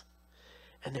States,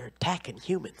 and they're attacking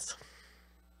humans.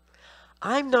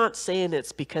 I'm not saying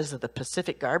it's because of the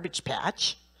Pacific garbage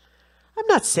patch. I'm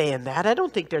not saying that. I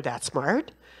don't think they're that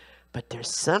smart. But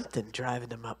there's something driving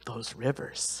them up those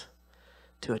rivers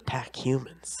to attack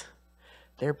humans.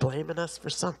 They're blaming us for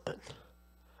something.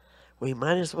 We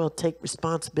might as well take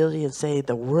responsibility and say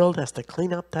the world has to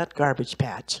clean up that garbage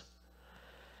patch.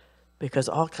 Because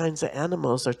all kinds of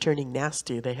animals are turning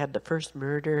nasty. They had the first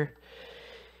murder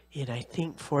in, I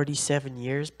think, 47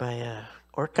 years by a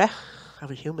orca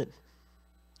of a human.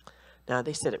 Now,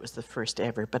 they said it was the first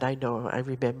ever, but I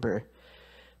remember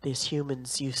these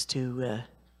humans used to,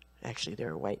 actually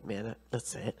they're a white man, let's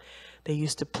say it. They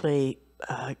used to play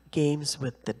games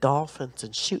with the dolphins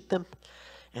and shoot them.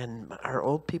 And our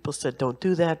old people said, don't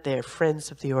do that. They're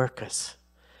friends of the orcas.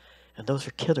 And those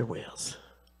are killer whales.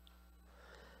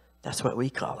 That's what we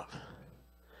call them.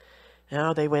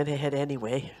 Now they went ahead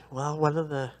anyway. Well, one of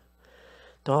the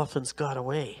dolphins got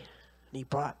away. And he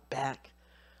brought back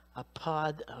a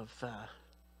pod of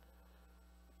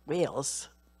whales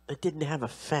that didn't have a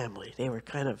family. They were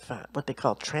kind of what they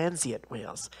call transient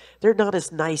whales. They're not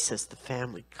as nice as the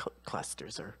family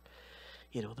clusters or,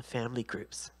 you know, the family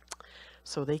groups.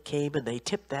 So they came and they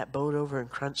tipped that boat over and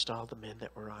crunched all the men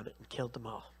that were on it and killed them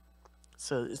all.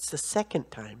 So it's the second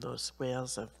time those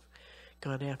whales have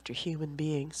gone after human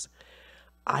beings.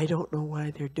 I don't know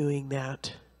why they're doing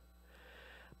that,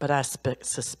 but I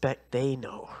suspect they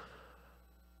know.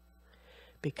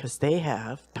 Because they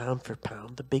have, pound for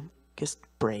pound, the biggest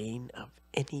brain of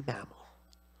any mammal.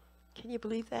 Can you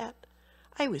believe that?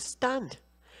 I was stunned.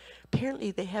 Apparently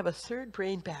they have a third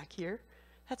brain back here.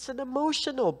 That's an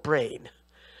emotional brain.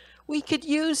 We could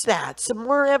use that. Some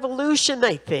more evolution,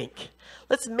 I think.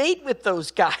 Let's mate with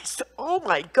those guys. Oh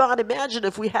my God, imagine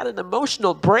if we had an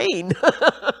emotional brain.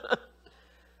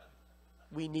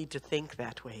 We need to think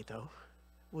that way, though.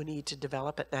 We need to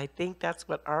develop it. And I think that's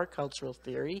what our cultural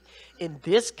theory in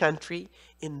this country,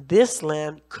 in this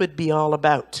land, could be all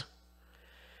about.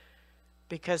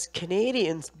 Because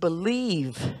Canadians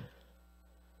believe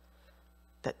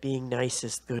that being nice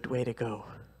is the good way to go.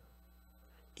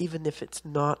 Even if it's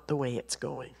not the way it's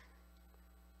going.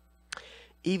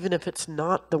 Even if it's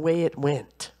not the way it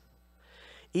went.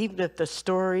 Even if the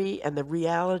story and the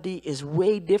reality is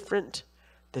way different,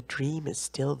 the dream is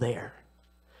still there.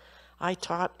 I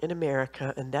taught in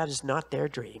America, and that is not their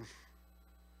dream.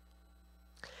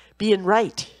 Being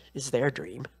right is their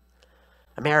dream.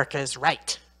 America is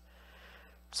right.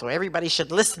 So everybody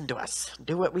should listen to us,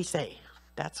 do what we say.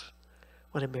 That's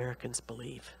what Americans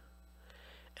believe.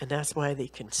 And that's why they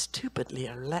can stupidly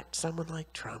elect someone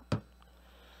like Trump.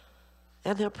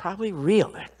 And they'll probably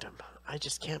re-elect him. I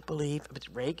just can't believe, but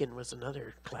Reagan was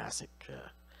another classic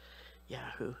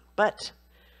Yahoo. But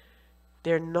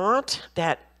they're not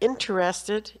that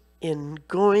interested in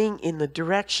going in the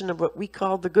direction of what we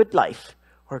call the good life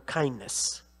or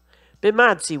kindness.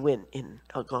 Bimadzi win in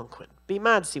Algonquin.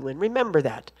 Bimadzi win. Remember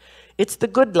that. It's the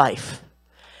good life.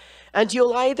 And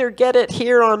you'll either get it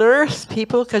here on earth,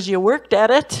 people, because you worked at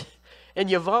it and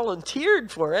you volunteered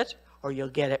for it, or you'll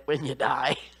get it when you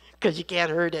die, because you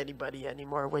can't hurt anybody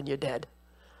anymore when you're dead.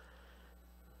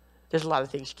 There's a lot of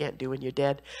things you can't do when you're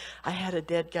dead. I had a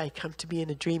dead guy come to me in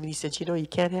a dream, and he said, you know, you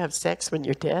can't have sex when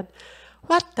you're dead.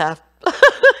 What the?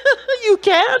 You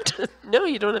can't? No,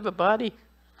 you don't have a body.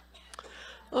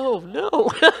 Oh,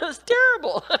 no. It's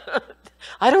terrible.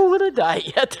 I don't want to die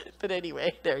yet. But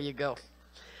anyway, there you go.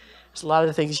 There's a lot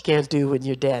of things you can't do when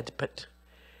you're dead, but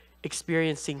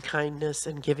experiencing kindness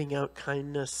and giving out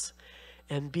kindness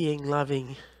and being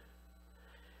loving,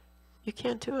 you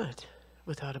can't do it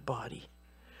without a body.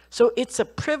 So it's a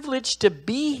privilege to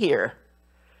be here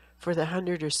for the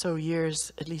 100 or so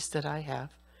years, at least that I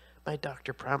have. My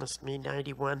doctor promised me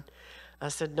 91. I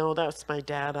said, no, that's my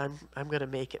dad. I'm going to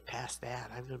make it past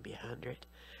that. I'm going to be 100.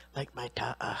 Like my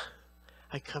ta'a.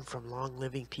 I come from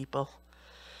long-living people.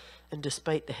 And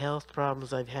despite the health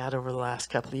problems I've had over the last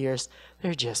couple of years,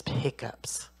 they're just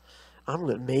hiccups. I'm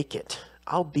going to make it.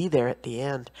 I'll be there at the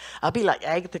end. I'll be like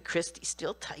Agatha Christie,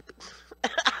 still typing.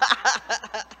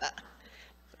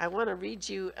 I want to read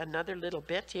you another little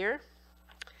bit here.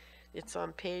 It's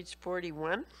on page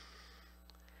 41.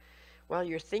 While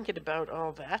you're thinking about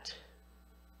all that,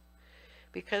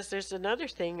 because there's another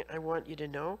thing I want you to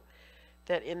know,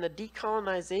 that in the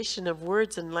decolonization of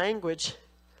words and language,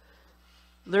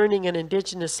 learning an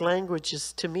indigenous language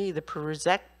is, to me, the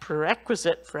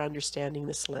prerequisite for understanding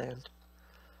this land.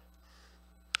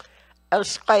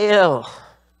 El-Shayel.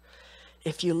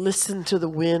 If you listen to the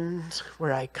wind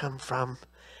where I come from,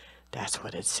 that's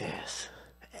what it says.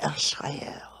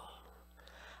 El-Shayel.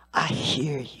 I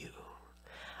hear you.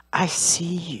 I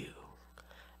see you.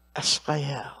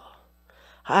 El-Shayel.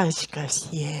 I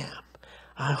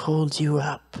hold you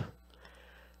up.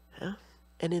 Huh?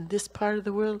 And in this part of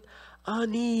the world,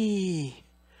 Ani,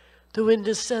 the wind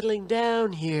is settling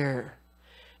down here.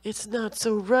 It's not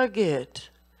so rugged.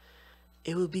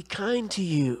 It will be kind to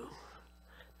you.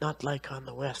 Not like on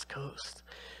the West Coast,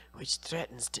 which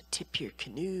threatens to tip your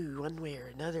canoe one way or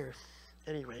another.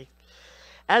 Anyway,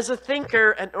 as a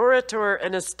thinker, an orator,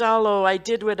 and a stalo, I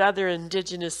did what other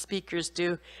indigenous speakers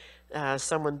do.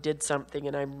 Someone did something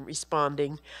and I'm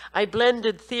responding. I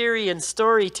blended theory and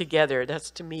story together. That's,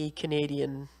 to me,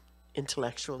 Canadian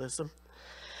intellectualism.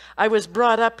 I was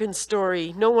brought up in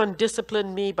story. No one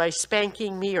disciplined me by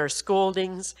spanking me or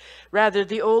scoldings. Rather,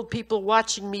 the old people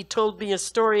watching me told me a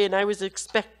story, and I was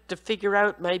expected to figure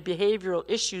out my behavioral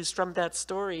issues from that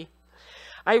story.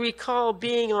 I recall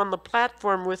being on the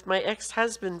platform with my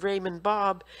ex-husband, Raymond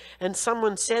Bob, and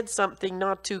someone said something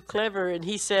not too clever, and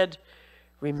he said,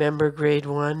 "Remember grade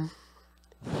 1?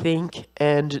 Think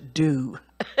and do."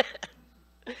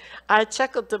 I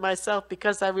chuckled to myself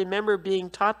because I remember being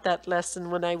taught that lesson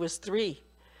when I was 3.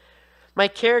 My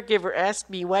caregiver asked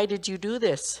me, "Why did you do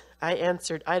this?" I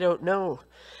answered, "I don't know.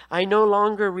 I no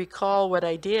longer recall what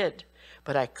I did,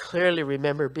 but I clearly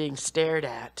remember being stared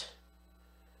at."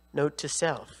 Note to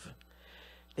self,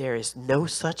 there is no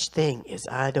such thing as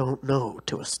 "I don't know"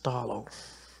 to a stallo.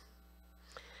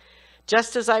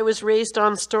 Just as I was raised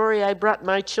on story, I brought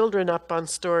my children up on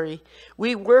story.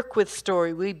 We work with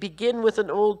story. We begin with an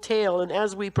old tale, and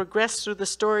as we progress through the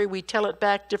story, we tell it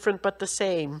back different but the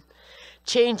same,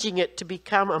 changing it to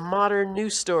become a modern new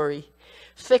story.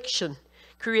 Fiction,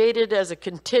 created as a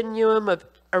continuum of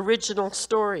original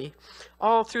story.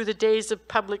 All through the days of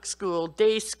public school,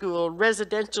 day school,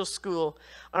 residential school,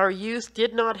 our youth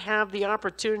did not have the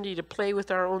opportunity to play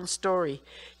with our own story.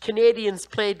 Canadians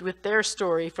played with their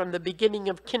story from the beginning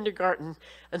of kindergarten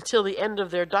until the end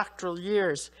of their doctoral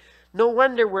years. No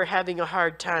wonder we're having a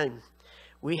hard time.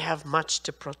 We have much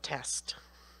to protest.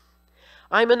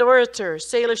 I'm an orator.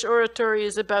 Salish oratory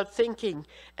is about thinking,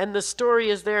 and the story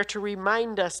is there to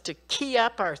remind us to key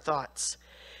up our thoughts.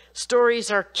 Stories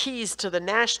are keys to the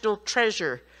national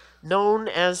treasure known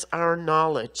as our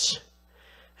knowledge.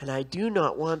 And I do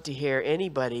not want to hear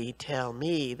anybody tell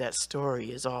me that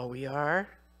story is all we are.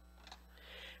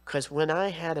 Because when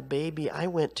I had a baby, I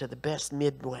went to the best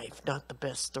midwife, not the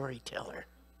best storyteller.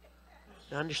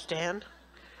 You understand?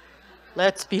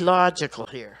 Let's be logical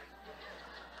here.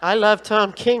 I love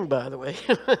Tom King, by the way.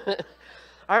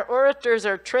 Our orators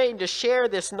are trained to share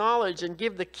this knowledge and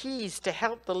give the keys to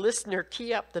help the listener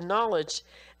key up the knowledge,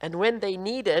 and when they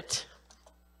need it,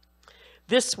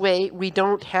 this way we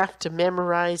don't have to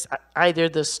memorize either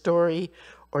the story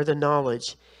or the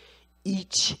knowledge.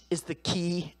 Each is the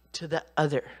key to the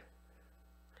other.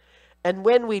 And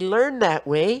when we learn that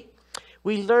way,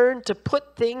 we learn to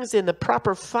put things in the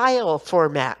proper file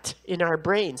format in our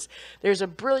brains. There's a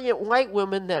brilliant white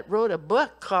woman that wrote a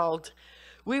book called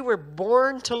 "We Were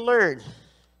Born to Learn."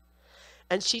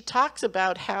 And she talks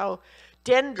about how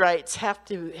dendrites have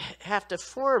to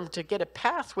form to get a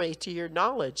pathway to your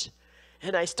knowledge.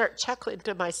 And I start chuckling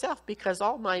to myself because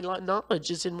all my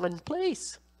knowledge is in one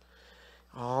place,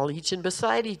 all each and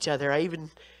beside each other. I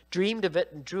even dreamed of it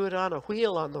and drew it on a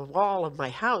wheel on the wall of my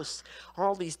house.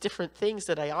 All these different things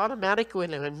that I automatically,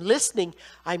 when I'm listening,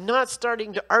 I'm not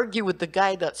starting to argue with the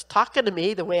guy that's talking to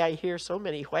me the way I hear so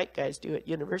many white guys do at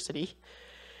university.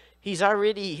 He's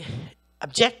already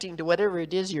objecting to whatever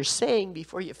it is you're saying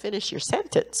before you finish your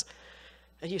sentence.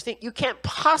 And you think, you can't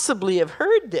possibly have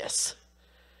heard this.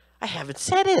 I haven't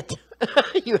said it.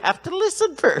 You have to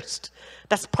listen first.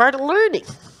 That's part of learning.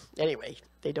 Anyway,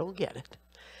 they don't get it.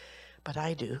 But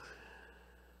I do.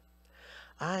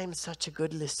 I'm such a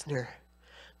good listener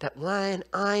that when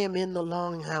I am in the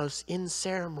longhouse in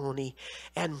ceremony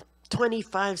and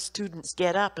 25 students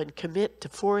get up and commit to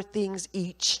 4 things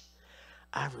each,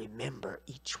 I remember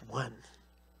each one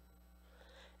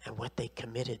and what they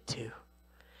committed to.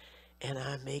 And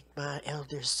I make my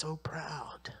elders so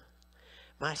proud.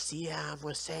 My CM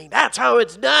was saying, that's how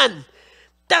it's done.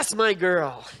 That's my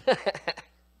girl.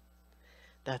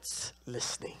 That's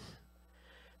listening.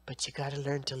 But you got to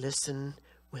learn to listen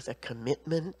with a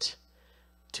commitment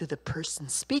to the person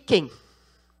speaking.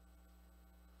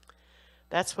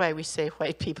 That's why we say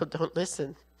white people don't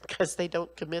listen, because they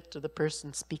don't commit to the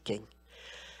person speaking.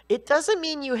 It doesn't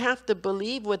mean you have to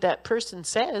believe what that person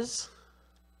says,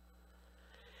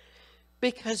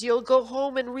 because you'll go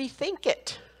home and rethink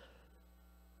it.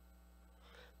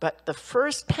 But the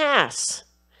first pass,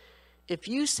 if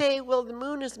you say, well, the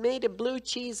moon is made of blue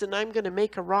cheese and I'm going to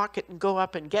make a rocket and go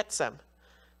up and get some,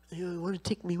 you want to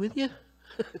take me with you?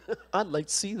 I'd like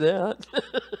to see that.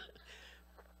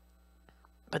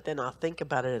 But then I'll think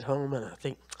about it at home and I'll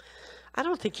think, I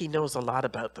don't think he knows a lot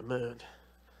about the moon.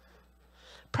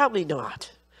 Probably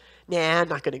not. Nah, I'm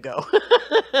not going to go.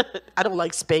 I don't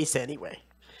like space anyway,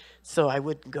 so I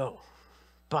wouldn't go.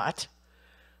 But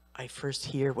I first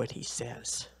hear what he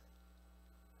says.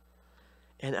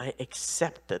 And I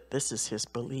accept that this is his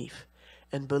belief.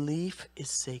 And belief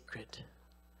is sacred.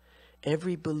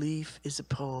 Every belief is a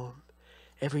poem.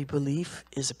 Every belief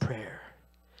is a prayer.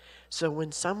 So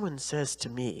when someone says to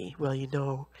me, well, you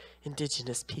know,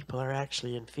 Indigenous people are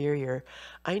actually inferior,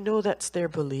 I know that's their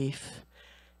belief,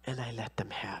 and I let them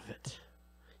have it.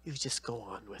 You just go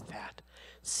on with that.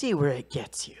 See where it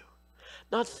gets you.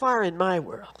 Not far in my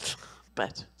world,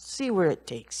 but see where it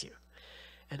takes you.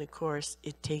 And of course,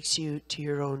 it takes you to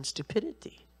your own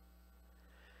stupidity.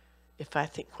 If I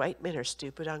think white men are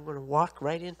stupid, I'm going to walk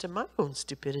right into my own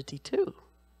stupidity too.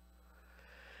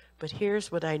 But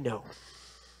here's what I know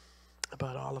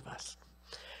about all of us.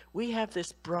 We have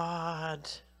this broad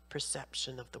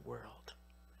perception of the world.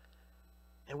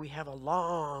 And we have a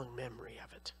long memory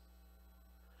of it.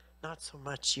 Not so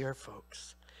much your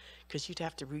folks, because you'd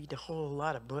have to read a whole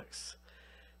lot of books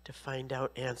to find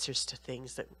out answers to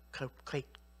things that come quite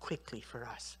quickly for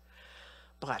us.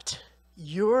 But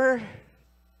your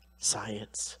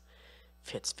science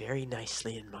fits very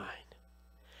nicely in mine.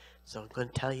 So I'm going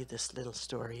to tell you this little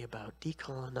story about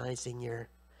decolonizing your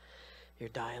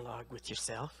dialogue with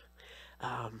yourself.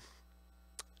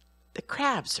 The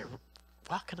crabs are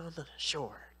walking on the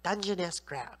shore. Dungeness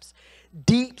crabs.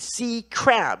 Deep sea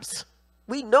crabs.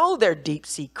 We know they're deep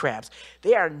sea crabs.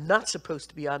 They are not supposed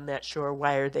to be on that shore.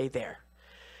 Why are they there?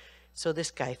 So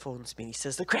this guy phones me. He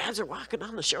says, the crabs are walking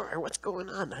on the shore. What's going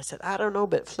on? I said, I don't know,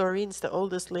 but Florine's the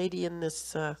oldest lady in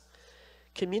this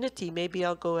community. Maybe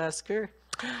I'll go ask her.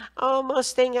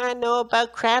 Most thing I know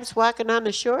about crabs walking on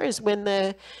the shore is when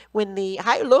the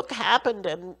high look happened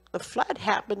and the flood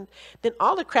happened, then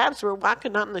all the crabs were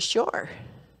walking on the shore.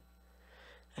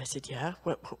 I said, yeah,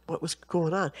 what was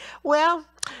going on? Well,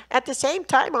 at the same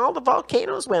time, all the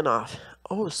volcanoes went off.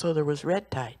 Oh, so there was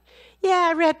red tide.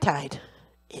 Yeah, red tide.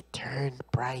 It turned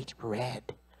bright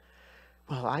red.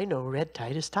 Well, I know red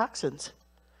tide is toxins.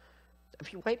 A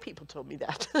few white people told me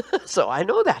that, so I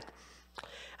know that.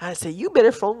 I said, you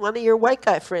better phone one of your white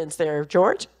guy friends there,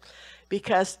 George,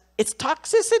 because it's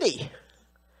toxicity.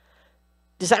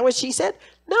 Is that what she said?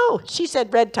 No, she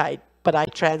said red tide, but I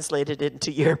translated it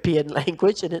into European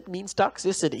language, and it means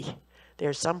toxicity.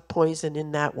 There's some poison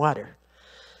in that water.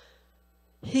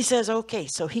 He says, okay,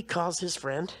 so he calls his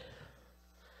friend.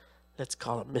 Let's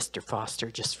call him Mr. Foster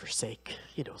just for sake,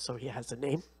 so he has a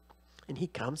name. And he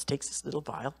comes, takes this little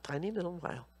vial, tiny little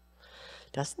vial.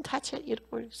 Doesn't touch it,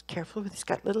 he's careful. He's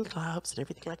got little gloves and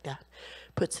everything like that.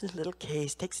 Puts it in a little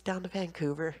case, takes it down to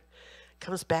Vancouver,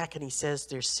 comes back and he says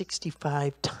there's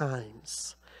 65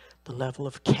 times the level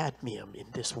of cadmium in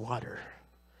this water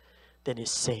that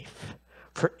is safe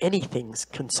for anything's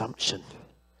consumption.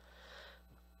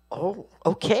 oh,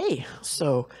 okay.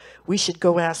 So we should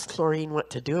go ask Chlorine what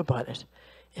to do about it.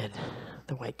 And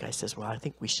the white guy says, well, I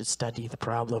think we should study the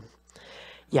problem.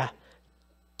 Yeah,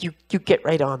 you get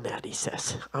right on that, he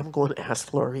says. I'm going to ask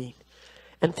Florine.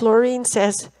 And Florine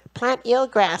says, plant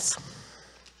eelgrass.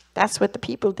 That's what the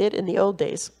people did in the old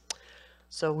days.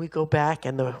 So we go back,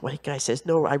 and the white guy says,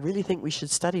 no, I really think we should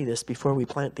study this before we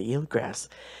plant the eelgrass.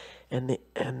 And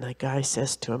the guy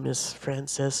says to him, his friend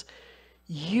says,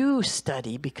 you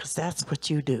study because that's what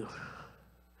you do.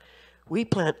 We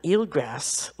plant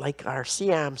eelgrass like our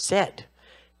Siam said,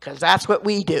 because that's what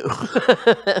we do.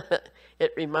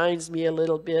 It reminds me a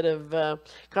little bit of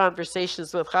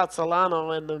conversations with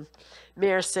Hatsalano and the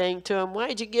mayor saying to him,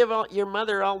 why'd you give your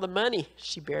mother all the money?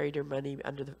 She buried her money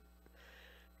under the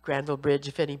Granville Bridge.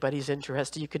 If anybody's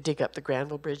interested, you could dig up the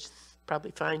Granville Bridge,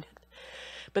 probably find it.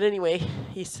 But anyway,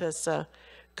 he says,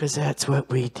 because that's what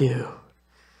we do.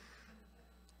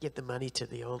 Give the money to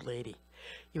the old lady.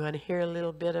 You want to hear a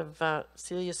little bit of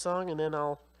Celia's song, and then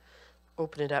I'll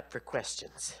open it up for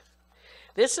questions.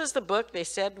 This is the book they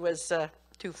said was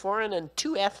too foreign and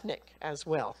too ethnic as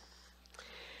well.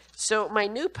 So my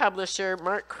new publisher,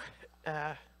 Mark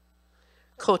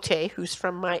Cote, who's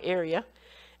from my area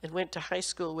and went to high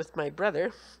school with my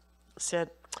brother, said,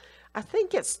 I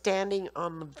think it's standing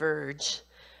on the verge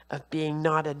of being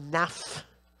not enough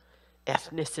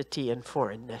ethnicity and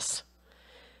foreignness.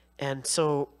 And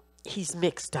so he's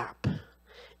mixed up.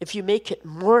 If you make it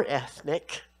more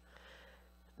ethnic,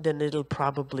 then it'll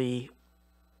probably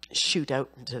shoot out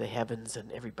into the heavens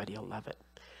and everybody will love it.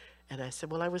 And I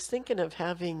said, well, I was thinking of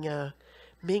having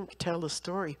Mink tell the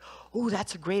story. Oh,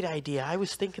 that's a great idea. I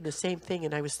was thinking the same thing,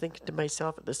 and I was thinking to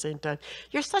myself at the same time,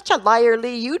 you're such a liar,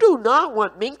 Lee. You do not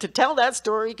want Mink to tell that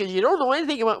story because you don't know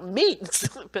anything about minks.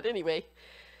 But anyway,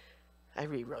 I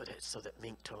rewrote it so that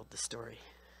Mink told the story.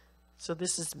 So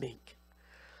this is Mink.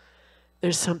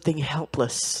 There's something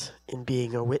helpless in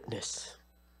being a witness.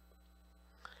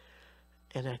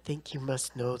 And I think you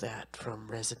must know that from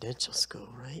residential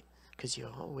school, right? Because you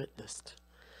all witnessed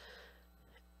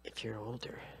if you're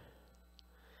older.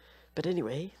 But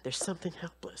anyway, there's something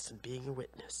helpless in being a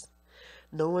witness.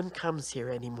 No one comes here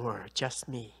anymore, just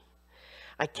me.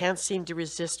 I can't seem to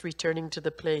resist returning to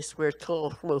the place where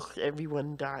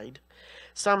everyone died.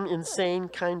 Some insane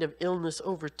kind of illness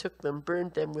overtook them,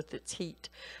 burned them with its heat.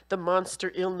 The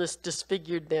monster illness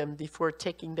disfigured them before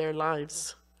taking their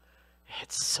lives.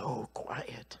 It's so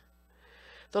quiet.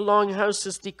 The longhouse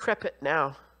is decrepit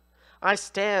now. I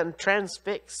stand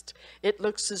transfixed. It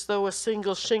looks as though a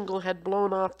single shingle had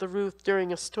blown off the roof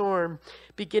during a storm,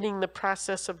 beginning the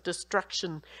process of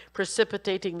destruction,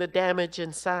 precipitating the damage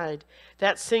inside.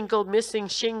 That single missing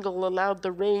shingle allowed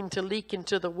the rain to leak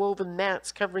into the woven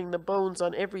mats covering the bones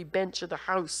on every bench of the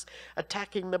house,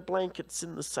 attacking the blankets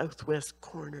in the southwest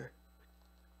corner.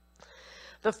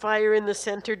 The fire in the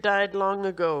center died long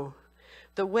ago.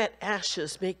 The wet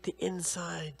ashes make the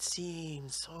inside seem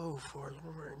so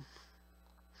forlorn.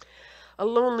 A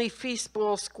lonely feast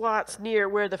bowl squats near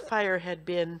where the fire had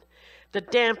been. The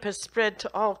damp has spread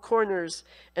to all corners,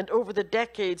 and over the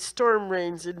decades, storm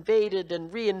rains invaded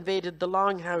and reinvaded the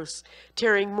longhouse,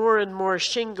 tearing more and more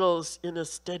shingles in a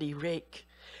steady rake.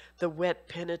 The wet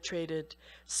penetrated.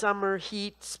 Summer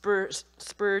heat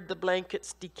spurred the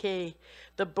blanket's decay.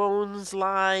 The bones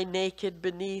lie naked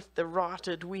beneath the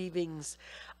rotted weavings.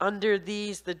 Under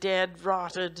these the dead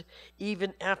rotted.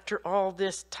 Even after all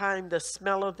this time, the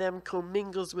smell of them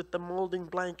commingles with the molding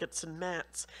blankets and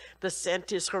mats. The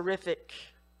scent is horrific.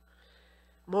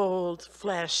 Mold,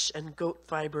 flesh, and goat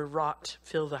fiber rot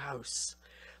fill the house.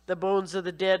 The bones of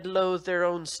the dead loathe their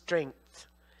own strength.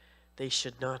 They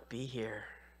should not be here.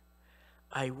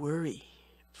 I worry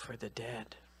for the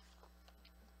dead.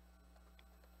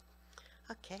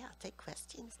 Okay, I'll take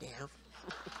questions now.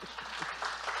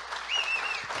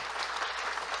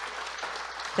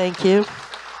 Thank you.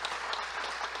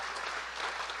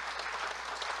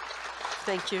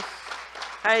 Thank you.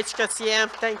 Hi, Siam.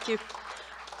 Thank you.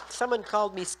 Someone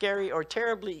called me scary or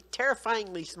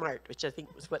terrifyingly smart, which I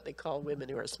think was what they call women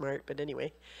who are smart, but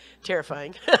anyway,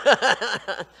 terrifying.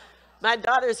 My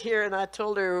daughter's here, and I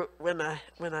told her when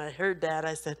I heard that,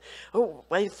 I said, "Oh,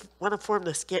 want to form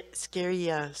the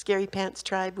scary pants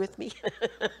tribe with me?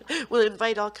 We'll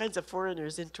invite all kinds of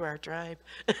foreigners into our tribe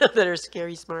that are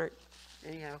scary smart."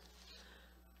 Anyhow,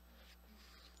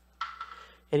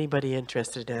 anybody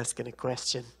interested in asking a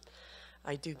question?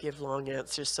 I do give long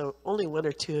answers, so only one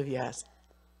or two of you ask.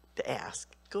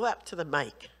 Go up to the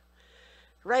mic.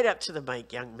 Right up to the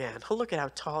mic, young man. Oh, look at how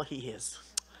tall he is.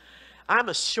 I'm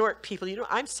a short people. You know,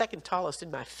 I'm second tallest in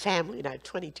my family, and I have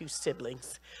 22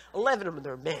 siblings. 11 of them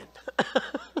are men.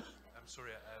 I'm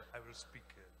sorry, will speak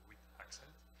with accent.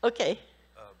 Okay.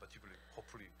 But you will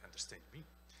hopefully understand me.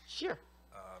 Sure.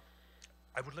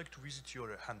 I would like to visit your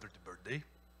 100th birthday,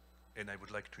 and I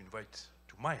would like to invite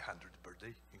to my 100th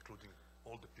birthday, including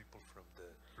all the people from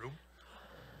the room.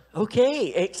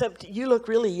 Okay, except you look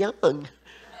really young.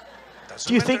 Doesn't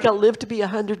Do you think matter. I'll live to be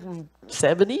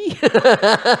 170?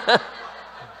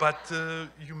 But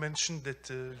you mentioned that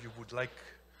you would like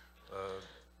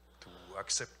to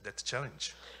accept that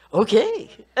challenge. Okay.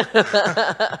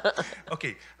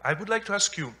 Okay, I would like to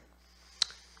ask you,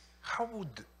 how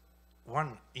would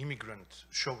one immigrant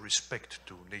show respect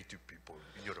to native people,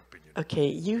 in your opinion? Okay,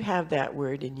 you have that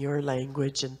word in your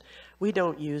language, and we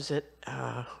don't use it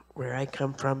where I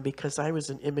come from because I was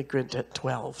an immigrant at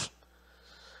 12.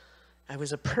 I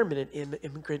was a permanent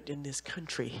immigrant in this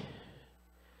country,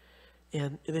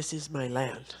 and this is my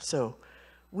land. So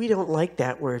we don't like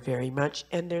that word very much,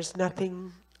 and there's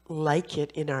nothing like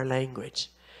it in our language.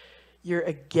 You're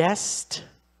a guest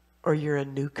or you're a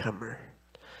newcomer.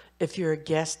 If you're a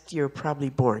guest, you're probably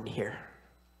born here,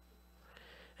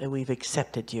 and we've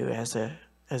accepted you as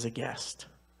a guest.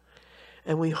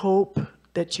 And we hope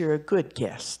that you're a good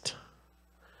guest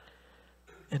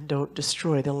and don't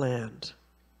destroy the land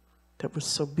that was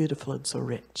so beautiful and so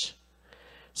rich.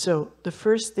 So the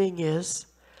first thing is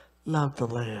love the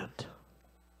land.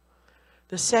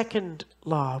 The second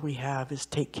law we have is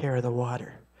take care of the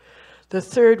water. The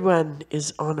third one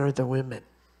is honor the women.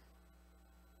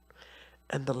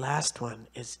 And the last one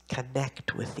is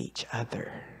connect with each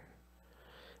other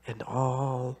and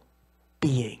all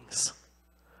beings.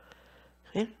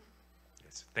 Yeah?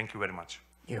 Yes, thank you very much.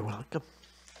 You're welcome.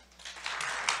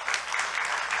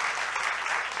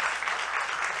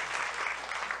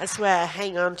 That's why I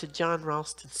hang on to John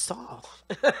Ralston Saul.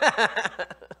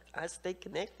 I stay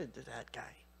connected to that guy.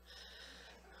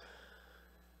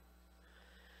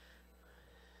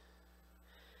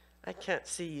 I can't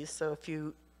see you, so if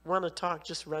you want to talk,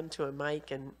 just run to a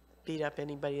mic and beat up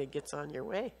anybody that gets on your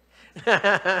way.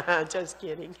 Just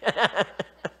kidding.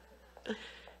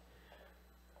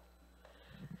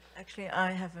 Actually,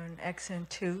 I have an accent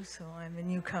too, so I'm a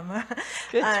newcomer.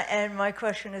 Good. And my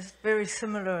question is very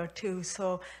similar too.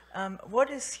 So what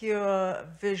is your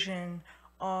vision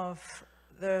of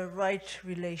the right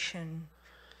relation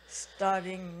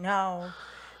starting now?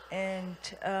 And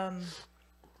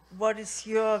what is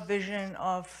your vision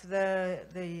of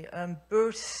the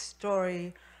birth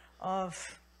story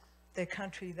of the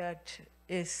country that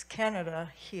is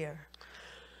Canada here?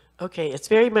 Okay, it's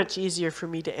very much easier for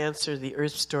me to answer the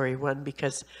Earth Story one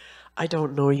because I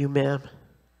don't know you, ma'am.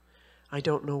 I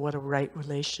don't know what a right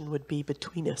relation would be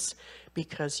between us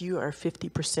because you are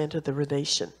 50% of the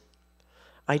relation.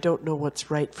 I don't know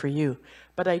what's right for you,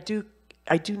 but I do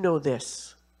know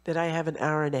this, that I have an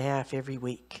hour and a half every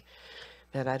week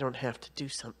that I don't have to do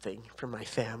something for my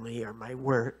family or my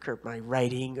work or my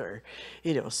writing or,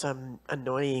 you know, some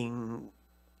annoying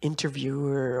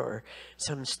interviewer or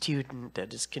some student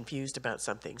that is confused about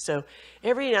something. So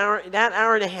every hour, that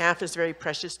hour and a half is very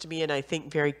precious to me, and I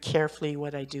think very carefully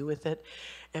what I do with it.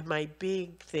 And my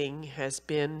big thing has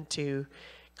been to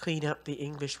clean up the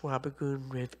English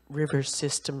Wabigoon River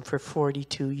system for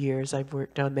 42 years. I've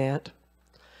worked on that.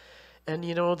 And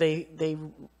you know, they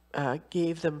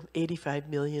gave them $85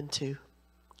 million to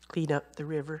clean up the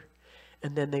river,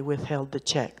 and then they withheld the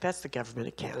check. That's the government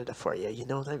of Canada for you, you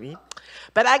know what I mean?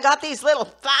 But I got these little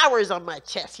flowers on my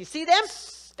chest. You see them?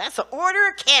 That's the Order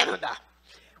of Canada.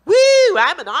 Woo!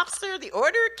 I'm an officer of the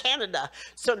Order of Canada.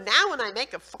 So now when I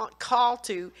make a call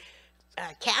to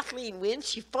Kathleen Wynne,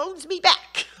 she phones me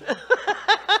back.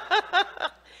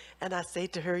 And I say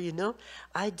to her, you know,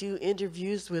 I do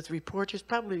interviews with reporters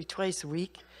probably twice a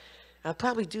week. I'll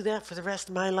probably do that for the rest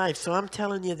of my life. So I'm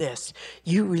telling you this.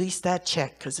 You release that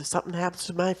check, because if something happens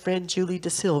to my friend Julie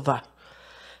De Silva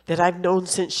that I've known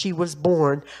since she was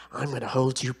born, I'm going to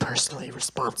hold you personally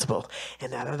responsible.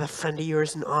 And that other friend of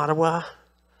yours in Ottawa,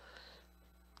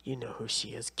 you know who she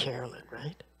is, Carolyn,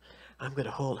 right? I'm going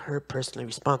to hold her personally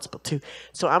responsible too.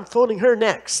 So I'm phoning her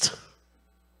next.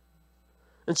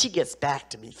 And she gets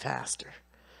back to me faster.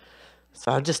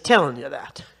 So I'm just telling you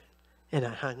that. And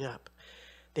I hung up.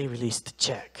 They released the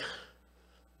check.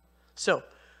 So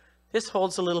this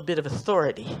holds a little bit of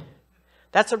authority.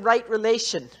 That's a right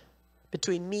relation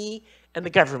between me and the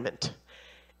government.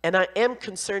 And I am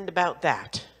concerned about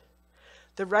that.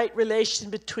 The right relation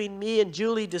between me and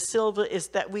Julie De Silva is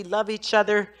that we love each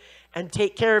other and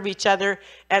take care of each other.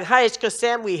 And Hayashka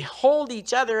Sam, we hold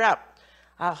each other up.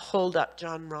 I'll hold up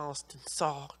John Ralston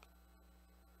Saul.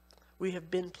 We have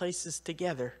been places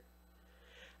together.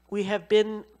 We have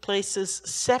been places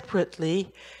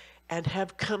separately, and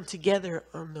have come together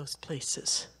on those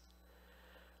places.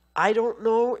 I don't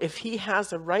know if he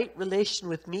has a right relation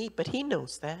with me, but he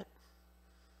knows that.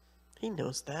 He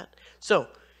knows that. So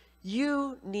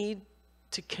you need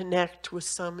to connect with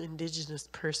some Indigenous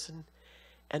person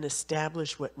and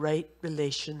establish what right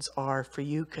relations are for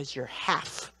you, because you're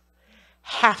half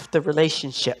the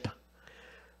relationship.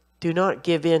 Do not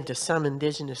give in to some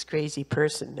Indigenous crazy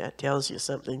person that tells you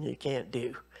something you can't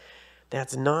do.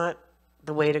 That's not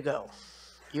the way to go.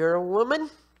 You're a woman,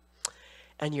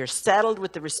 and you're saddled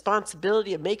with the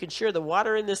responsibility of making sure the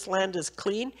water in this land is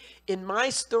clean. In my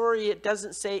story, it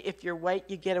doesn't say if you're white,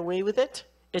 you get away with it.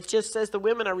 It just says the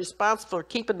women are responsible for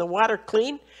keeping the water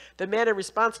clean. The men are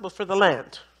responsible for the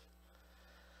land.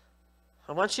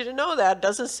 I want you to know that. It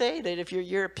doesn't say that if you're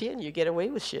European, you get away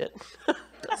with shit. It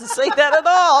doesn't say that at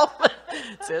all.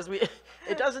 It says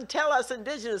it doesn't tell us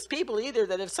Indigenous people either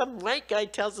that if some white guy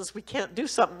tells us we can't do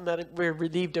something, that we're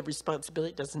relieved of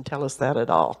responsibility. It doesn't tell us that at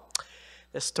all.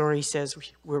 The story says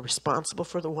we're responsible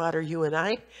for the water, you and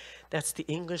I. That's the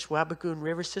English Wabigoon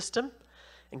River system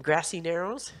and Grassy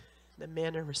Narrows. The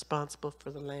men are responsible for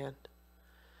the land.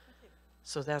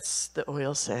 So that's the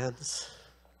oil sands,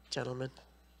 gentlemen.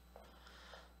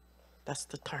 That's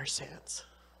the tar sands.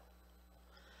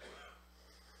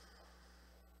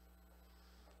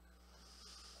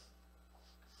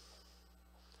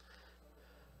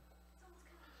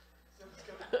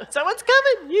 Someone's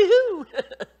coming! Yoo-hoo!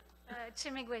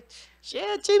 Chimigwich.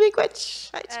 Yeah,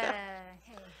 Chimigwich. Hi, Scott.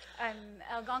 Hey, I'm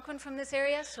Algonquin from this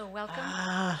area, so welcome.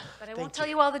 But I won't thank tell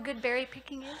you all the good berry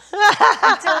picking is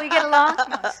until we get along.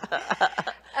 No.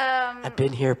 I've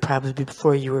been here probably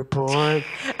before you were born.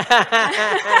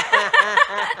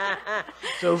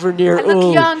 It's over near I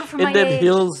look young for my in them age.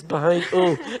 hills behind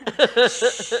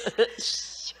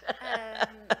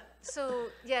So,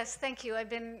 yes, thank you. I've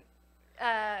been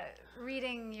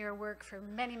reading your work for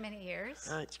many, many years.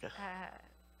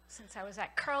 Since I was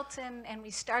at Carleton, and we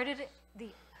started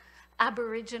the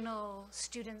Aboriginal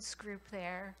students group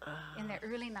there in the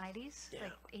early 90s,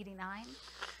 like 89.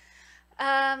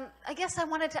 I guess I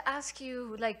wanted to ask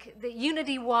you, like the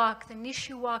Unity Walk, the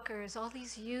Nishu Walkers, all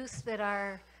these youth that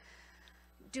are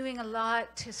doing a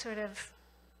lot to sort of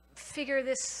figure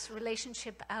this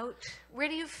relationship out. Where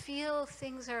do you feel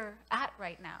things are at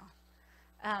right now?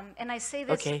 And I say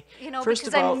this, you know, First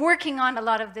because of all, I'm working on a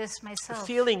lot of this myself. The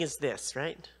feeling is this,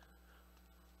 right?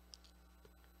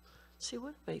 See,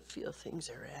 what do I feel things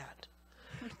are at?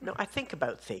 No, I think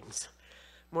about things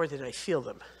more than I feel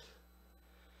them.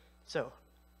 So,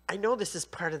 I know this is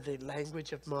part of the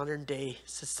language of modern day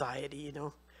society, you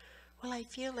know. Well, I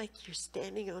feel like you're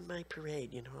standing on my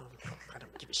parade, you know. I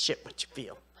don't give a shit what you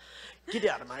feel. Get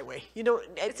out of my way. You know,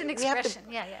 it's an expression,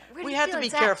 yeah. We have to be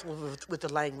careful with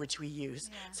the language we use.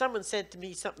 Yeah. Someone said to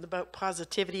me something about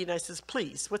positivity, and I says,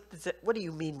 please, what do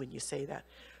you mean when you say that?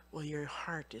 Well, your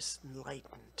heart is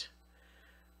enlightened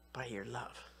by your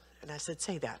love. And I said,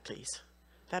 say that, please.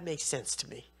 That makes sense to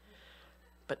me.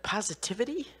 But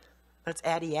positivity? That's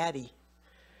addy.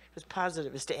 Because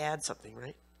positive is to add something,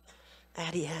 right?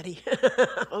 Addy.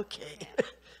 Okay.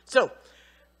 So,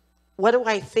 what do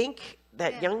I think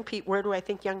that young people, where do I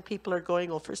think young people are going?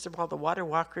 Well, first of all, the water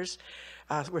walkers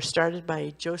were started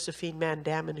by Josephine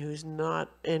Mandamin, who's not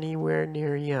anywhere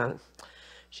near young.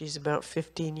 She's about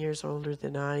 15 years older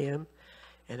than I am.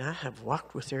 And I have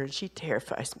walked with her, and she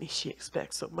terrifies me. She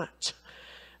expects so much.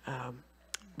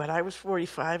 But I was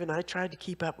 45, and I tried to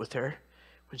keep up with her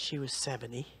when she was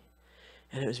 70.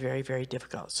 And it was very, very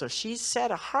difficult. So she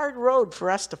set a hard road for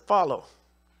us to follow.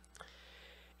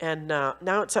 And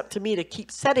now it's up to me to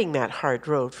keep setting that hard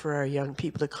road for our young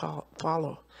people to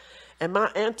follow. And my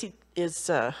auntie is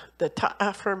the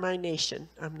ta'a for my nation.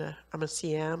 I'm a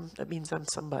Siam. That means I'm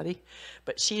somebody.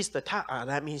 But she's the ta'a.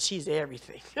 That means she's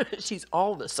everything. She's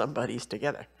all the somebodies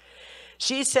together.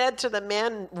 She said to the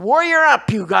men, warrior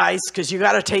up, you guys, because you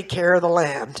got to take care of the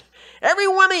land. Every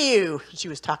one of you. She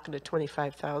was talking to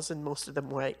 25,000, most of them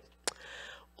white.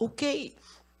 Okay.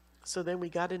 So then we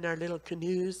got in our little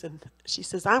canoes, and she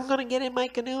says, I'm going to get in my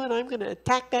canoe, and I'm going to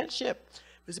attack that ship.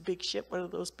 It was a big ship, one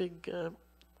of those big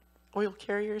oil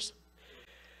carriers.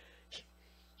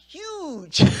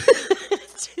 Huge.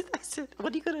 I said,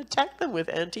 what are you going to attack them with,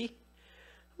 Auntie?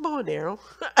 Bow and arrow.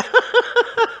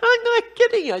 I'm not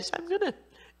kidding you.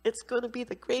 It's going to be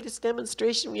the greatest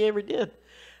demonstration we ever did.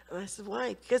 And I said,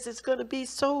 why? Because it's going to be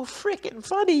so frickin'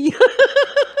 funny.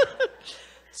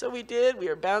 So we did. We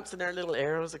were bouncing our little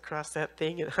arrows across that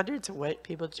thing, and hundreds of white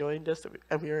people joined us,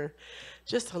 and we were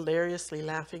just hilariously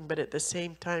laughing, but at the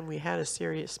same time, we had a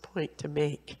serious point to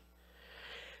make.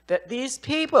 That these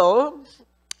people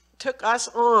took us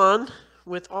on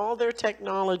with all their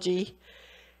technology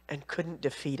and couldn't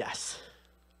defeat us.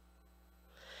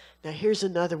 Now here's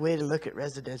another way to look at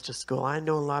residential school. I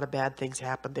know a lot of bad things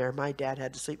happened there. My dad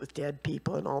had to sleep with dead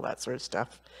people and all that sort of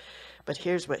stuff. But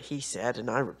here's what he said, and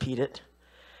I repeat it.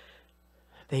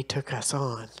 They took us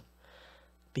on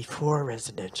before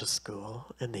residential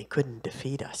school, and they couldn't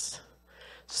defeat us.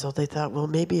 So they thought, well,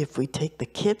 maybe if we take the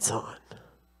kids on,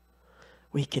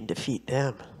 we can defeat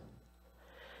them.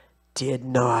 Did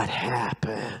not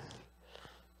happen.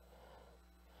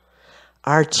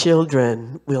 Our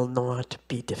children will not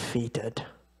be defeated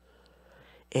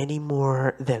any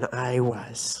more than I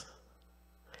was.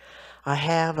 I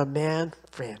have a man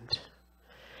friend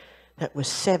that was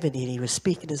 70 and he was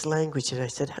speaking his language, and I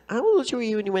said, how old were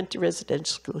you when you went to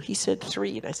residential school? He said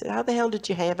 3, and I said, how the hell did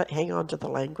you hang on to the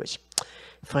language?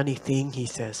 Funny thing, he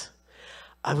says,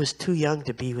 I was too young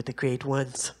to be with the grade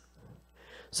 1s.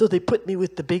 So they put me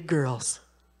with the big girls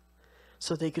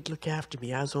so they could look after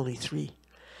me. I was only 3.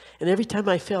 And every time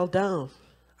I fell down,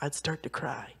 I'd start to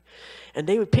cry. And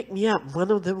they would pick me up. One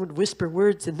of them would whisper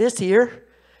words in this ear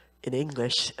in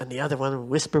English, and the other one would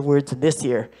whisper words in this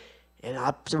ear, and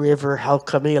up the river,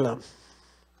 Halkamelam.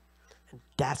 And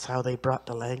that's how they brought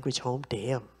the language home to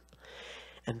him.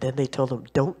 And then they told him,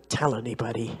 don't tell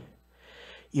anybody.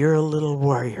 You're a little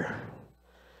warrior.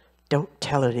 Don't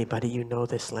tell anybody you know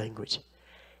this language.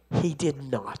 He did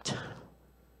not.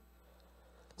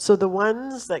 So the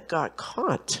ones that got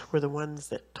caught were the ones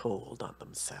that told on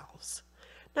themselves.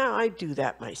 Now, I do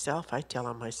that myself. I tell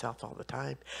on myself all the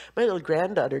time. My little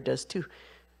granddaughter does too.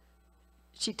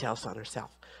 She tells on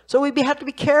herself. So we have to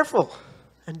be careful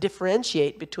and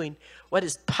differentiate between what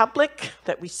is public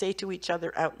that we say to each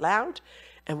other out loud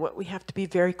and what we have to be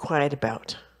very quiet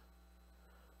about.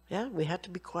 Yeah, we have to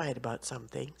be quiet about some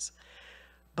things.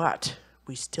 But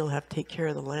we still have to take care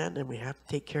of the land, and we have to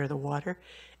take care of the water.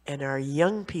 And our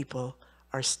young people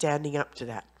are standing up to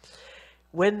that.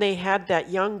 When they had that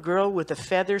young girl with a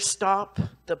feather stop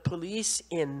the police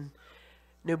in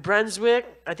New Brunswick,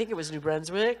 I think it was New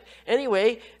Brunswick.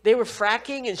 Anyway, they were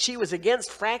fracking, and she was against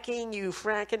fracking, you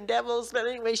fracking devils. But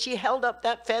anyway, she held up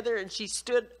that feather, and she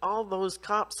stood all those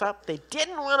cops up. They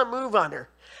didn't want to move on her.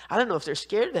 I don't know if they're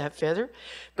scared of that feather,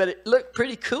 but it looked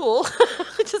pretty cool.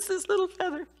 Just this little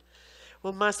feather.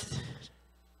 Well, my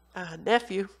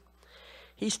nephew,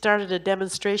 he started a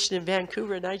demonstration in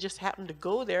Vancouver, and I just happened to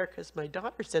go there because my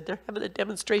daughter said they're having a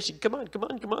demonstration. Come on, come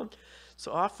on, come on.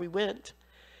 So off we went.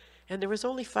 And there was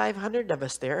only 500 of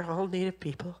us there, all Native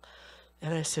people.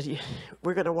 And I said,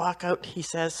 we're going to walk out, he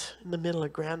says, in the middle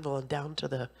of Granville and down to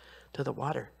the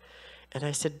water. And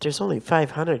I said, there's only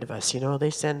 500 of us, you know.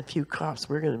 They send a few cops.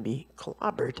 We're going to be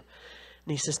clobbered.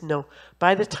 And he says, no.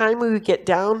 By the time we get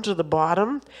down to the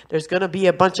bottom, there's going to be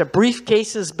a bunch of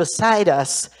briefcases beside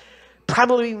us,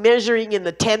 probably measuring in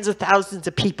the tens of thousands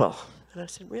of people. And I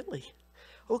said, really?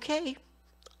 Okay,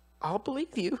 I'll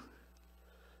believe you.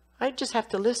 I just have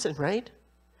to listen, right?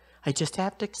 I just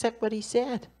have to accept what he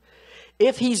said.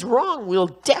 If he's wrong,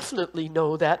 we'll definitely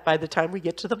know that by the time we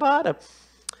get to the bottom.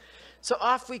 So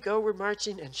off we go, we're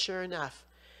marching, and sure enough,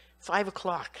 5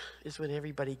 o'clock is when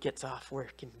everybody gets off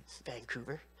work in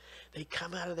Vancouver. They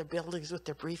come out of their buildings with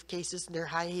their briefcases and their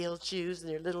high-heeled shoes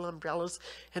and their little umbrellas,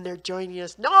 and they're joining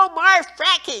us. No more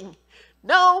fracking!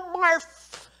 No more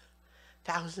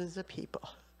thousands of people.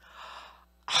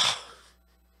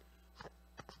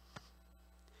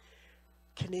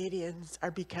 Canadians are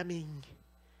becoming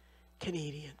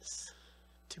Canadians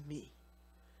to me.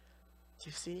 Do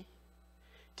you see?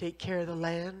 Take care of the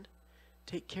land,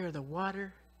 take care of the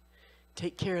water,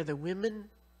 take care of the women,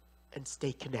 and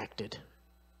stay connected.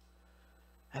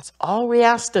 That's all we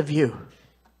asked of you.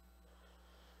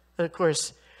 And of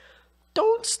course,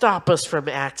 don't stop us from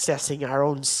accessing our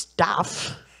own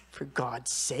stuff, for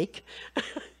God's sake.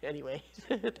 Anyway,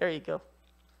 there you go.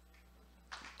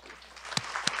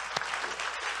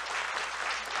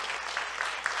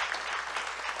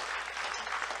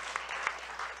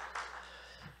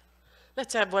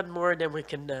 Let's have one more, and then we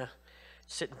can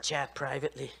sit and chat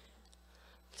privately.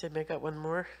 Tim, I got one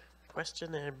more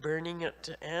question that I'm burning up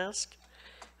to ask.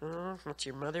 Oh, what's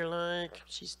your mother like?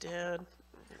 She's dead.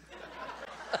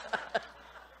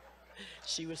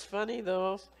 She was funny,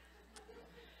 though.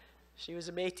 She was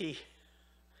a Métis.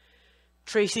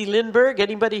 Tracy Lindbergh,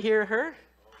 anybody hear her?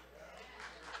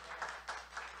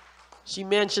 She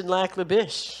mentioned Lac La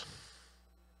Biche.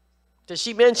 Does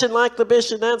she mention Lac La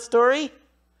Biche in that story?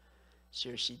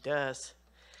 Sure she does.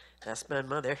 That's my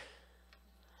mother.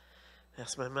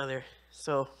 That's my mother.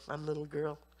 So I'm a little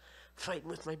girl fighting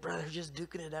with my brother, just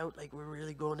duking it out like we're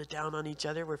really going to town on each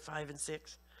other. We're 5 and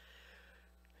 6.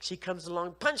 She comes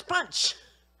along, punch, punch.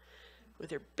 with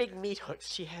her big meat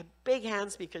hooks. She had big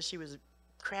hands because she was a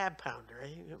crab pounder, right?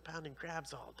 You know, pounding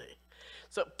crabs all day.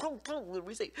 So, boom, boom, and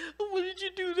we say, oh, what did you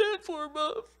do that for,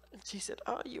 Mom? And she said,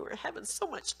 oh, you were having so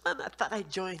much fun, I thought I'd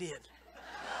join in.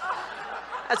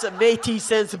 That's a Métis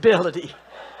sensibility.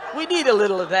 We need a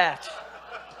little of that.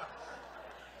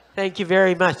 Thank you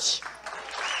very much.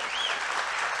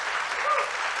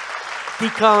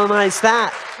 Decolonize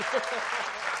that.